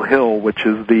Pill Hill, which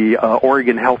is the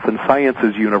Oregon Health and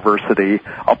Sciences University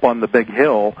up on the big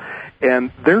hill.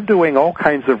 And they're doing all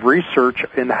kinds of research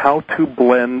in how to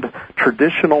blend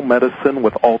traditional medicine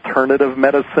with alternative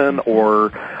medicine, or,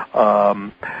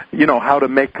 how to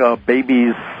make a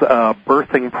baby's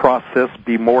birthing process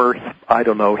be more,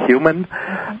 human.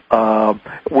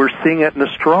 We're seeing it in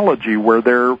astrology, where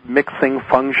they're mixing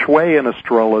feng shui in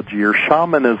astrology or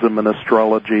shamanism in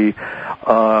astrology.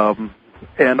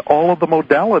 And all of the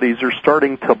modalities are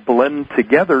starting to blend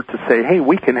together to say, hey,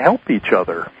 we can help each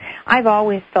other. I've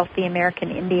always felt the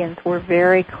American Indians were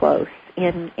very close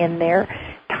in their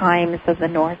times of the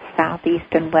north, south, east,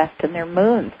 and west, and their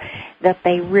moons, that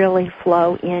they really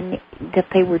flow in, that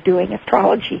they were doing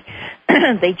astrology.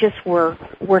 They just were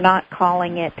not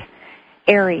calling it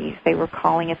Aries. They were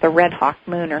calling it the Red Hawk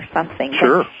Moon or something.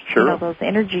 Sure, but, sure. You know, those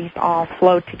energies all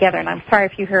flow together. And I'm sorry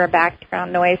if you hear a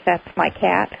background noise. That's my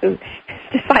cat who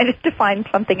decided to find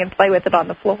something and play with it on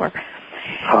the floor.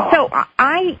 So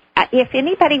if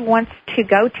anybody wants to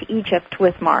go to Egypt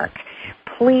with Mark,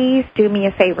 please do me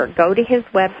a favor. Go to his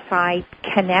website,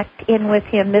 connect in with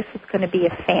him. This is going to be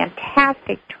a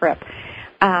fantastic trip.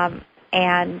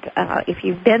 And if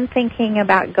you've been thinking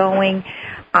about going,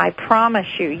 I promise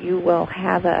you, you will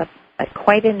have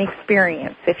quite an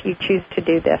experience if you choose to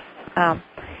do this.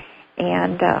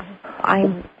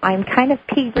 I'm kind of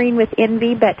pea green with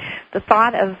envy, but the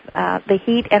thought of the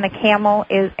heat and a camel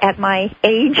is at my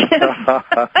age.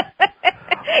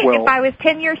 Well, if I was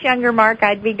 10 years younger, Mark,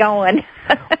 I'd be going.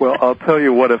 Well, I'll tell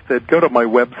you what, if they'd go to my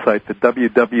website, the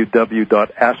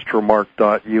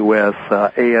www.astromark.us,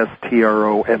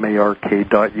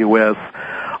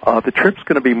 astromark.us, the trip's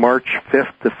going to be March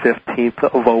 5th to 15th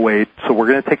of 08, so we're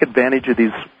going to take advantage of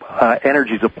these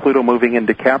energies of Pluto moving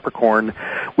into Capricorn.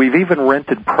 We've even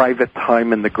rented private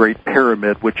time in the Great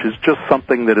Pyramid, which is just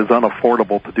something that is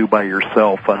unaffordable to do by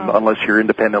yourself unless you're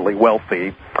independently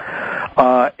wealthy.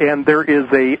 And there is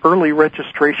a early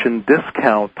registration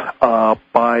discount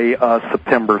by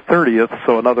September 30th.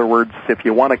 So in other words, if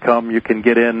you want to come, you can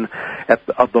get in at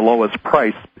the lowest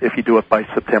price if you do it by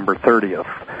September 30th.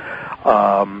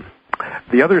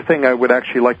 The other thing I would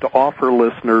actually like to offer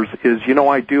listeners is, you know,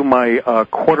 I do my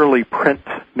quarterly print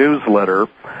newsletter,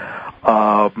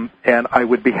 and I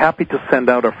would be happy to send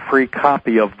out a free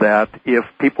copy of that if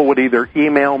people would either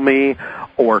email me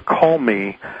or call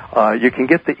me. You can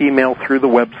get the email through the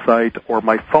website, or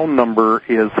my phone number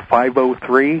is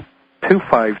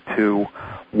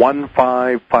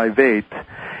 503-252-1558.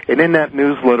 And in that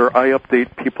newsletter, I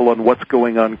update people on what's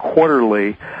going on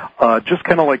quarterly. Just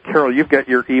kind of like, Carol, you've got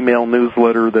your email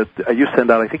newsletter that you send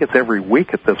out. I think it's every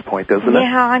week at this point, isn't it?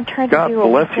 Yeah, I'm trying to do it. God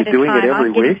bless you, doing it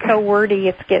every week. I'm getting so wordy,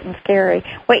 it's getting scary.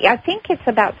 Wait, I think it's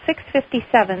about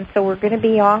 6:57, so we're going to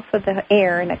be off of the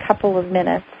air in a couple of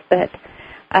minutes. But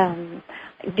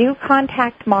do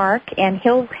contact Mark, and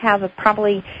he'll have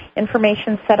probably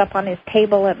information set up on his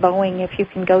table at Boeing if you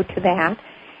can go to that.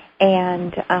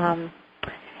 And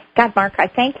God, Mark, I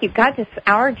thank you. God, this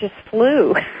hour just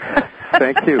flew.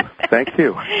 Thank you.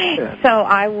 So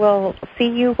I will see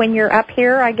you when you're up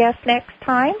here, I guess, next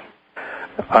time.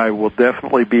 I will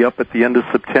definitely be up at the end of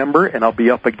September, and I'll be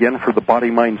up again for the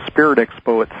Body, Mind, Spirit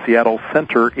Expo at Seattle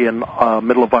Center in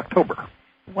middle of October.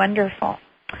 Wonderful.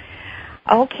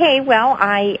 Okay, well,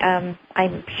 I'm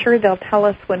sure they'll tell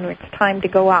us when it's time to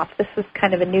go off. This is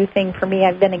kind of a new thing for me.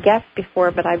 I've been a guest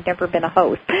before, but I've never been a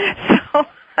host. So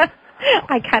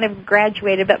I kind of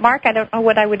graduated. But, Mark, I don't know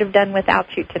what I would have done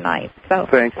without you tonight. So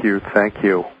Thank you.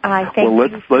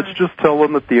 Let's just tell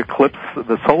them that the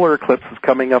solar eclipse is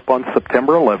coming up on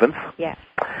September 11th. Yes.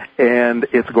 And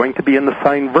it's going to be in the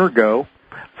sign Virgo.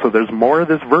 So there's more of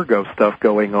this Virgo stuff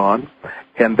going on.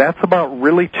 And that's about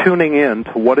really tuning in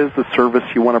to what is the service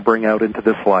you want to bring out into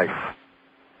this life.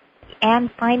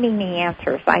 And finding the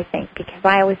answers, I think, because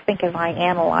I always think as I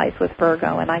analyze with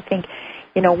Virgo, and I think,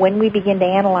 you know, when we begin to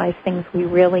analyze things, we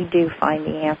really do find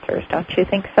the answers. Don't you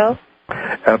think so?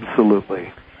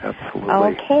 Absolutely.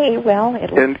 Okay, well,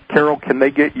 And, Carol, can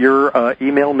they get your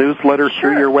email newsletter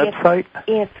through your website?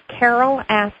 It's Carol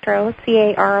Astro,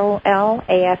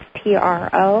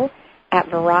 CarolAstro, @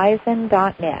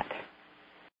 Verizon.net.